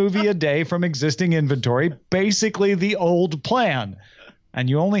get 1 movie a day from existing inventory, basically the old plan. And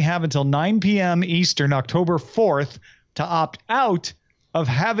you only have until 9 p.m. Eastern, October 4th, to opt out of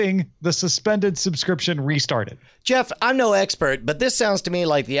having the suspended subscription restarted. Jeff, I'm no expert, but this sounds to me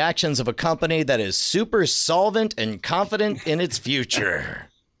like the actions of a company that is super solvent and confident in its future.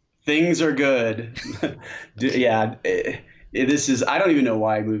 Things are good. Yeah. This is, I don't even know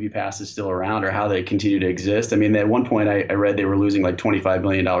why MoviePass is still around or how they continue to exist. I mean, at one point I read they were losing like $25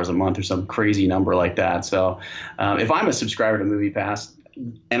 million a month or some crazy number like that. So if I'm a subscriber to MoviePass,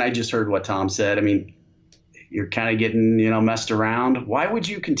 and I just heard what Tom said, I mean, you're kind of getting, messed around. Why would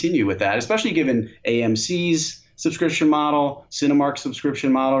you continue with that? Especially given AMC's subscription model, Cinemark's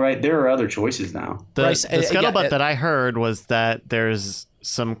subscription model, right? There are other choices now. The scuttlebutt that I heard was that there's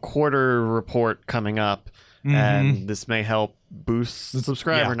some quarter report coming up. Mm-hmm. And this may help boost the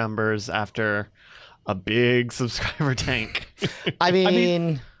subscriber numbers after a big subscriber tank. I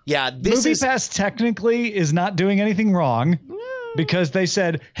mean, MoviePass technically is not doing anything wrong because they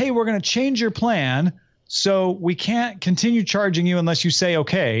said, hey, we're going to change your plan, so we can't continue charging you unless you say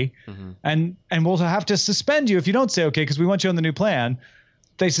okay. Mm-hmm. And we'll have to suspend you if you don't say okay because we want you on the new plan.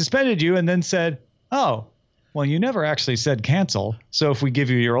 They suspended you and then said, oh, well, you never actually said cancel. So if we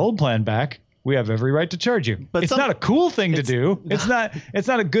give you your old plan back, we have every right to charge you. But it's not a cool thing to do. It's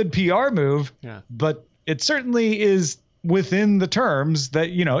not a good PR move, but it certainly is within the terms that,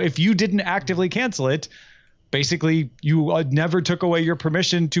 if you didn't actively cancel it, basically you never took away your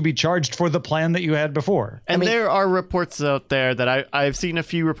permission to be charged for the plan that you had before. And there are reports out there that I've seen a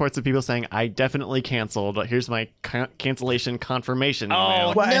few reports of people saying, I definitely canceled. Here's my cancellation confirmation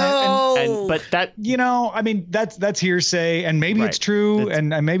email. No. But that, that's hearsay, and maybe it's true,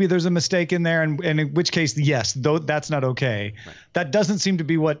 and maybe there's a mistake in there, and in which case, yes, though that's not okay. Right. That doesn't seem to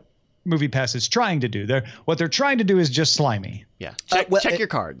be what MoviePass is trying to do. What they're trying to do is just slimy. Yeah. Check your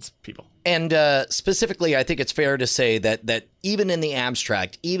cards, people. And specifically, I think it's fair to say that even in the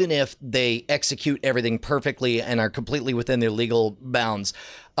abstract, even if they execute everything perfectly and are completely within their legal bounds,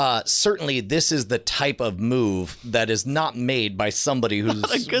 certainly this is the type of move that is not made by somebody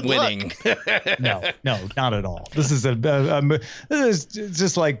who's winning. No, not at all. This is this is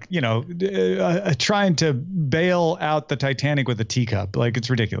just like, trying to bail out the Titanic with a teacup. Like, it's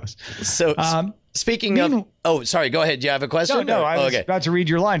ridiculous. So speaking of, sorry, go ahead. Do you have a question? No, I was about to read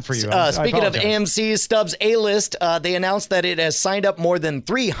your line for you. Speaking of AMC Stubbs A-List, they announced that it has signed up more than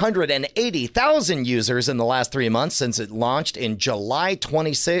 380,000 users in the last 3 months since it launched in July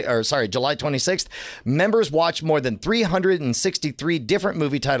 26th. Members watched more than 363 different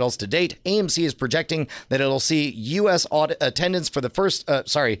movie titles to date. AMC is projecting that it'll see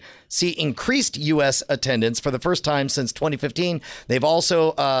increased U.S. attendance for the first time since 2015. They're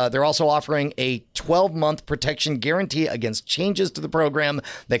also offering a 12-month protection guarantee against changes to the program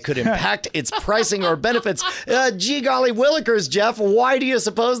that could impact its pricing or benefits. Gee golly willikers, Jeff, why do you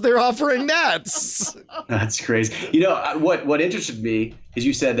suppose they're offering that? That's crazy. What interested me is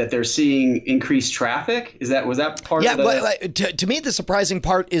you said that they're seeing increased traffic. Was that part of the... Yeah, to me, the surprising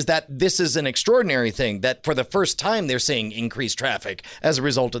part is that this is an extraordinary thing, that for the first time they're seeing increased traffic as a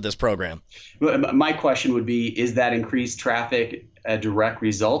result of this program. My question would be, is that increased traffic a direct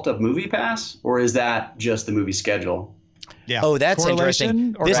result of MoviePass, or is that just the movie schedule? Yeah. Oh, that's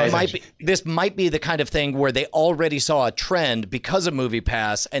interesting. This might be the kind of thing where they already saw a trend because of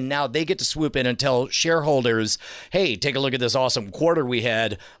MoviePass, and now they get to swoop in and tell shareholders, "Hey, take a look at this awesome quarter we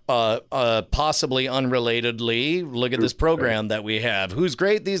had. Possibly unrelatedly, look at this program that we have. Who's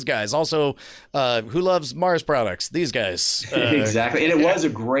great? These guys. Also, who loves Mars products? These guys." Exactly, and it was a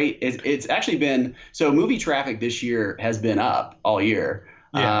great. It's actually been so. Movie traffic this year has been up all year.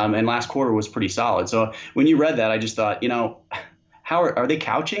 Yeah. And last quarter was pretty solid. So when you read that, I just thought, how are they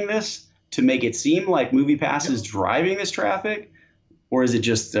couching this to make it seem like MoviePass is driving this traffic? Or is it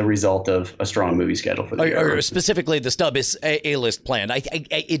just a result of a strong movie schedule for the year? Or specifically the Stubbs A-list plan?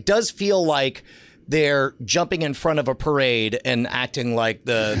 It does feel like they're jumping in front of a parade and acting like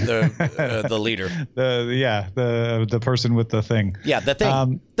the leader. The person with the thing. Yeah, the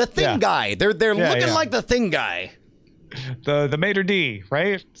thing. The thing guy. They're looking like the thing guy. The maitre d',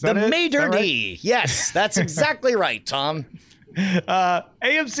 right? The maitre d'. Yes, that's exactly right, Tom.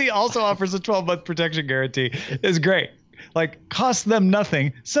 AMC also offers a 12-month protection guarantee. It's great. Like, cost them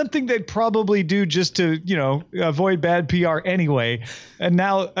nothing. Something they'd probably do just to, avoid bad PR anyway. And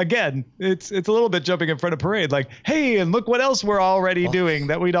now, again, it's a little bit jumping in front of parade. Like, hey, and look what else we're already doing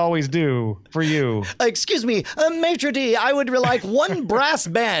that we'd always do for you. Excuse me, Maitre D', I would like one brass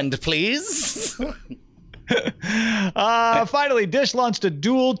band, please. Finally, Dish launched a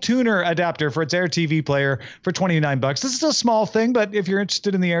dual tuner adapter for its Air TV player for $29. This is a small thing, but if you're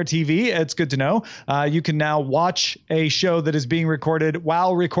interested in the Air TV, it's good to know. You can now watch a show that is being recorded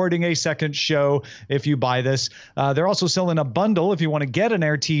while recording a second show if you buy this. They're also selling a bundle if you want to get an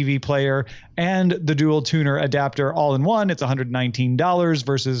Air TV player and the dual tuner adapter all in one. It's $119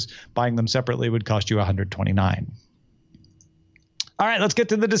 versus buying them separately would cost you $129. All right, let's get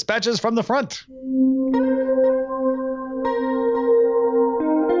to the dispatches from the front.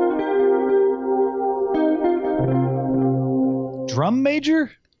 Drum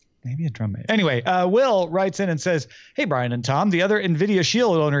major? Maybe a drum major. Anyway, Will writes in and says, hey, Brian and Tom, the other NVIDIA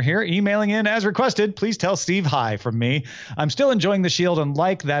Shield owner here, emailing in as requested. Please tell Steve hi from me. I'm still enjoying the Shield and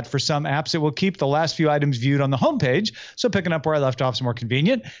like that for some apps, it will keep the last few items viewed on the homepage. So picking up where I left off is more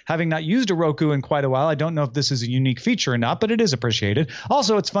convenient. Having not used a Roku in quite a while, I don't know if this is a unique feature or not, but it is appreciated.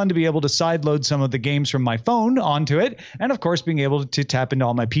 Also, it's fun to be able to sideload some of the games from my phone onto it. And of course, being able to tap into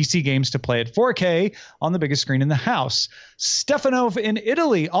all my PC games to play at 4K on the biggest screen in the house. Stefano in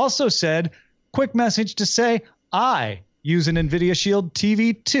Italy also said, quick message to say, I use an NVIDIA Shield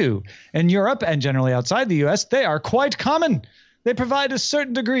TV too. In Europe and generally outside the US, they are quite common. They provide a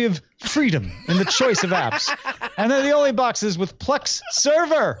certain degree of freedom in the choice of apps. And they're the only boxes with Plex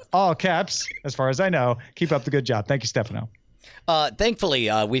server, all caps, as far as I know. Keep up the good job. Thank you, Stefano. Thankfully,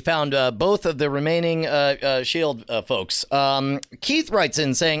 we found both of the remaining Shield folks. Keith writes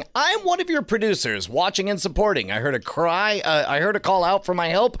in saying, I'm one of your producers watching and supporting. I heard a cry. I heard a call out for my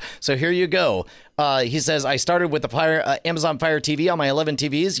help. So here you go. He says, I started with the Amazon Fire TV on my 11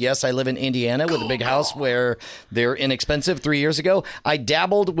 TVs. Yes, I live in Indiana with a big house where they're inexpensive 3 years ago. I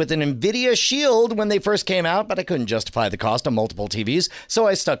dabbled with an NVIDIA Shield when they first came out, but I couldn't justify the cost on multiple TVs, so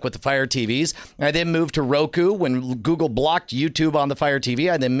I stuck with the Fire TVs. I then moved to Roku when Google blocked YouTube on the Fire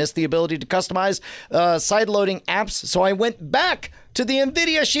TV. I then missed the ability to customize side-loading apps, so I went back to the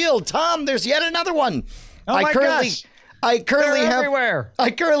NVIDIA Shield. Tom, there's yet another one. Oh my gosh. I currently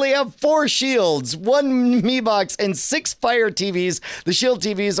have 4 Shields, 1 Mi Box, and 6 Fire TVs. The Shield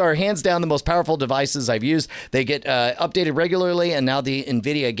TVs are hands down the most powerful devices I've used. They get updated regularly, and now the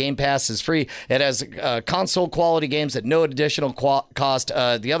NVIDIA Game Pass is free. It has console quality games at no additional cost.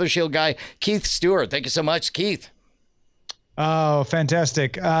 The other Shield guy, Keith Stewart. Thank you so much, Keith. Oh,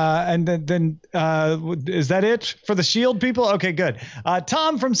 fantastic. And then is that it for the Shield people? Okay, good.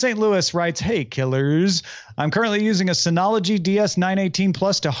 Tom from St. Louis writes, hey, killers. I'm currently using a Synology DS918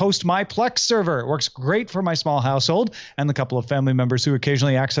 Plus to host my Plex server. It works great for my small household and the couple of family members who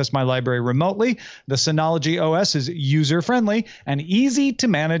occasionally access my library remotely. The Synology OS is user-friendly and easy to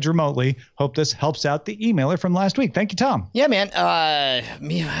manage remotely. Hope this helps out the emailer from last week. Thank you, Tom. Yeah, man.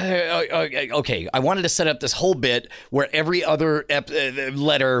 Okay, I wanted to set up this whole bit where every other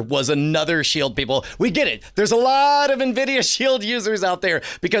letter was another Shield people. We get it. There's a lot of NVIDIA Shield users out there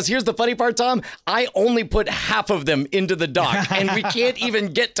because here's the funny part, Tom. I only put half of them into the doc and we can't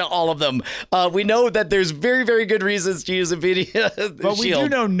even get to all of them. We know that there's very, very good reasons to use NVIDIA But Shield. We do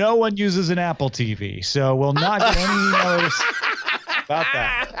know no one uses an Apple TV, so we'll not get any emails about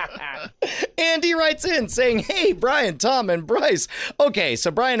that. Andy writes in saying, hey, Brian, Tom, and Bryce. Okay,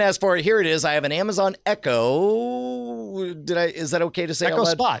 so Brian asked for it. Here it is. I have an Amazon Echo. Is that okay to say? Echo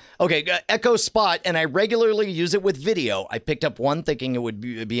Spot. Okay, Echo Spot, and I regularly use it with video. I picked up one thinking it would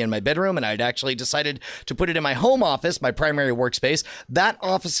be in my bedroom, and I'd actually decided to put it in my home office, my primary workspace. That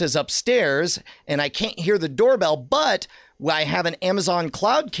office is upstairs, and I can't hear the doorbell, but I have an Amazon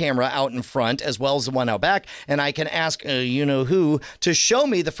cloud camera out in front as well as the one out back, and I can ask you-know-who to show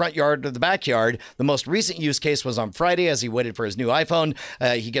me the front yard or the backyard. The most recent use case was on Friday as he waited for his new iPhone.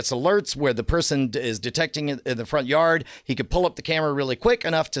 He gets alerts where the person is detecting in the front yard. He could pull up the camera really quick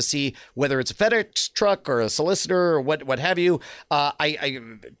enough to see whether it's a FedEx truck or a solicitor or what have you.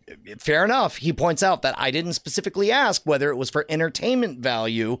 Fair enough. He points out that I didn't specifically ask whether it was for entertainment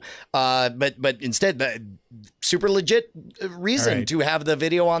value, but instead, super legit reason to have the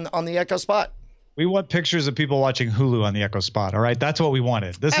video on the Echo Spot. We want pictures of people watching Hulu on the Echo Spot. All right. That's what we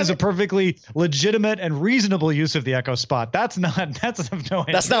wanted. This is a perfectly legitimate and reasonable use of the Echo Spot. That's not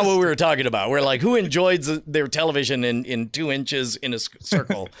what we were talking about. We're like, who enjoys their television in 2 inches in a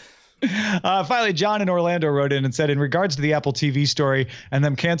circle? Finally, John in Orlando wrote in and said, in regards to the Apple TV story and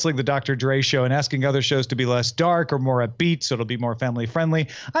them canceling the Dr. Dre show and asking other shows to be less dark or more upbeat so it'll be more family friendly,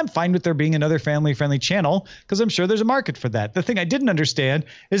 I'm fine with there being another family friendly channel because I'm sure there's a market for that. The thing I didn't understand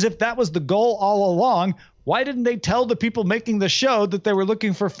is if that was the goal all along, why didn't they tell the people making the show that they were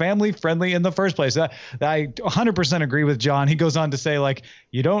looking for family friendly in the first place? I 100% agree with John. He goes on to say, like,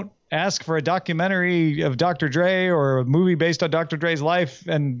 you don't ask for a documentary of Dr. Dre or a movie based on Dr. Dre's life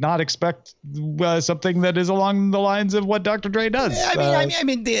and not expect something that is along the lines of what Dr. Dre does. I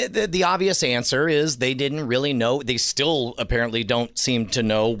mean, the obvious answer is they didn't really know. They still apparently don't seem to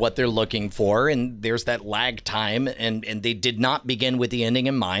know what they're looking for. And there's that lag time. And they did not begin with the ending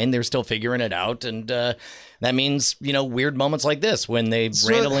in mind. They're still figuring it out. And that means, weird moments like this when they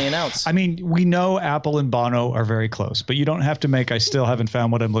randomly announce. I mean, we know Apple and Bono are very close, but you don't have to make I still haven't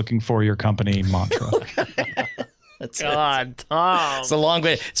found what I'm looking for your company mantra. God, Tom. It's a long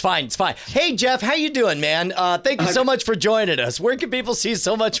way. It's fine. Hey, Jeff, how you doing, man? Thank you so much for joining us. Where can people see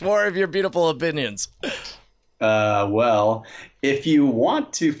so much more of your beautiful opinions? Well, if you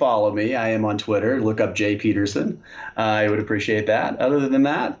want to follow me, I am on Twitter. Look up Jay Peterson. I would appreciate that. Other than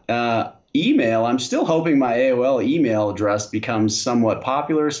that, email, I'm still hoping my AOL email address becomes somewhat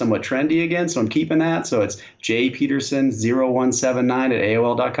popular, somewhat trendy again, so I'm keeping that. So it's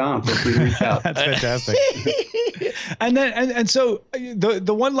jpeterson0179@aol.com. Feel free to reach out. That's fantastic. And so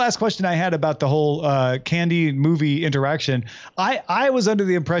the one last question I had about the whole candy movie interaction, I was under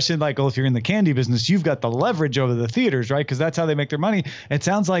the impression, like, if you're in the candy business, you've got the leverage over the theaters, right? Because that's how they make their money. It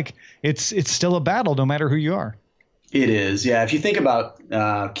sounds like it's still a battle no matter who you are. It is, yeah. If you think about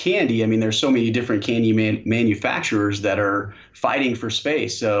candy, I mean, there's so many different candy manufacturers that are fighting for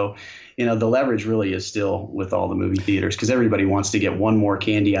space. So, the leverage really is still with all the movie theaters because everybody wants to get one more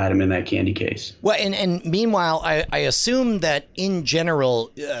candy item in that candy case. Well, and meanwhile, I assume that in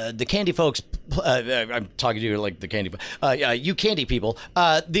general, the candy folks, I'm talking to you like the candy, you candy people.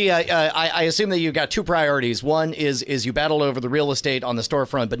 I assume that you've got two priorities. One is you battle over the real estate on the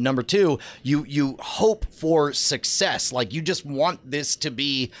storefront, but number two, you hope for success. Like you just want this to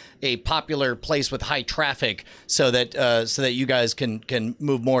be a popular place with high traffic, so that you guys can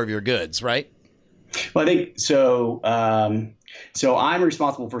move more of your goods, right? Well, I think so. So I'm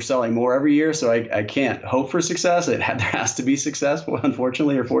responsible for selling more every year, so I can't hope for success. There has to be successful,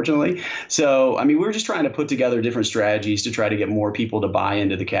 unfortunately or fortunately. So, I mean, we're just trying to put together different strategies to try to get more people to buy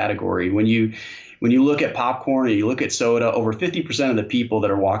into the category. When you look at popcorn and you look at soda, over 50% of the people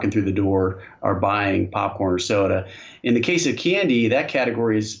that are walking through the door are buying popcorn or soda. In the case of candy, that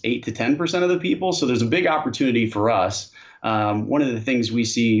category is 8 to 10% of the people. So there's a big opportunity for us. One of the things we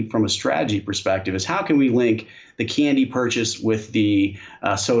see from a strategy perspective is how can we link the candy purchase with the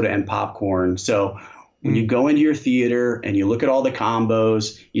soda and popcorn. So when you go into your theater and you look at all the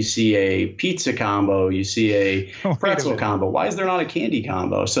combos, you see a pizza combo, you see a pretzel combo. Why is there not a candy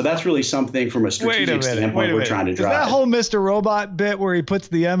combo? So that's really something from a strategic standpoint we're trying to drive. Is that whole Mr. Robot bit where he puts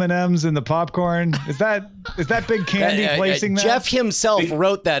the M&Ms in the popcorn? Is that big candy placing that? Jeff himself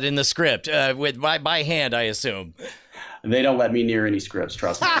wrote that in the script by hand, I assume. They don't let me near any scripts,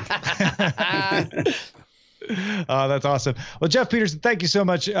 trust me. Oh, that's awesome. Well, Jeff Peterson, thank you so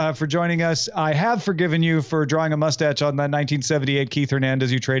much for joining us. I have forgiven you for drawing a mustache on that 1978 Keith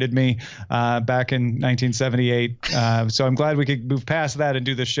Hernandez you traded me back in 1978. So I'm glad we could move past that and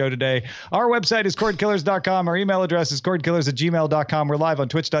do this show today. Our website is cordkillers.com. Our email address is cordkillers@gmail.com. We're live on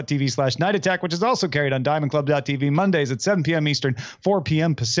twitch.tv/Night Attack, which is also carried on diamondclub.tv Mondays at 7 p.m. Eastern, 4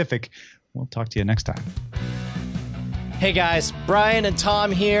 p.m. Pacific. We'll talk to you next time. Hey guys, Brian and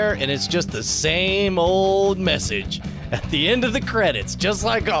Tom here, and it's just the same old message at the end of the credits, just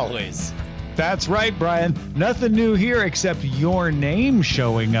like always. That's right, Brian. Nothing new here except your name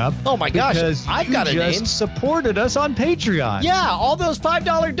showing up. Oh my gosh, because I've got a name. You just supported us on Patreon. Yeah, all those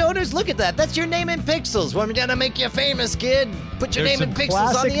 $5 donors, look at that. That's your name in pixels. We're going to make you famous, kid. Put your name in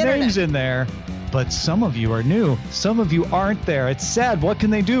pixels on the internet. Names in there. But some of you are new. Some of you aren't there. It's sad. What can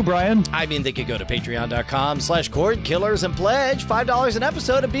they do, Brian? I mean, they could go to patreon.com/Cordkillers and pledge $5 an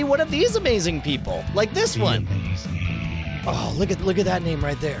episode and be one of these amazing people. Like this one. Amazing. Oh, look at that name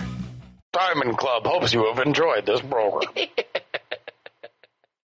right there. Diamond Club hopes you have enjoyed this program.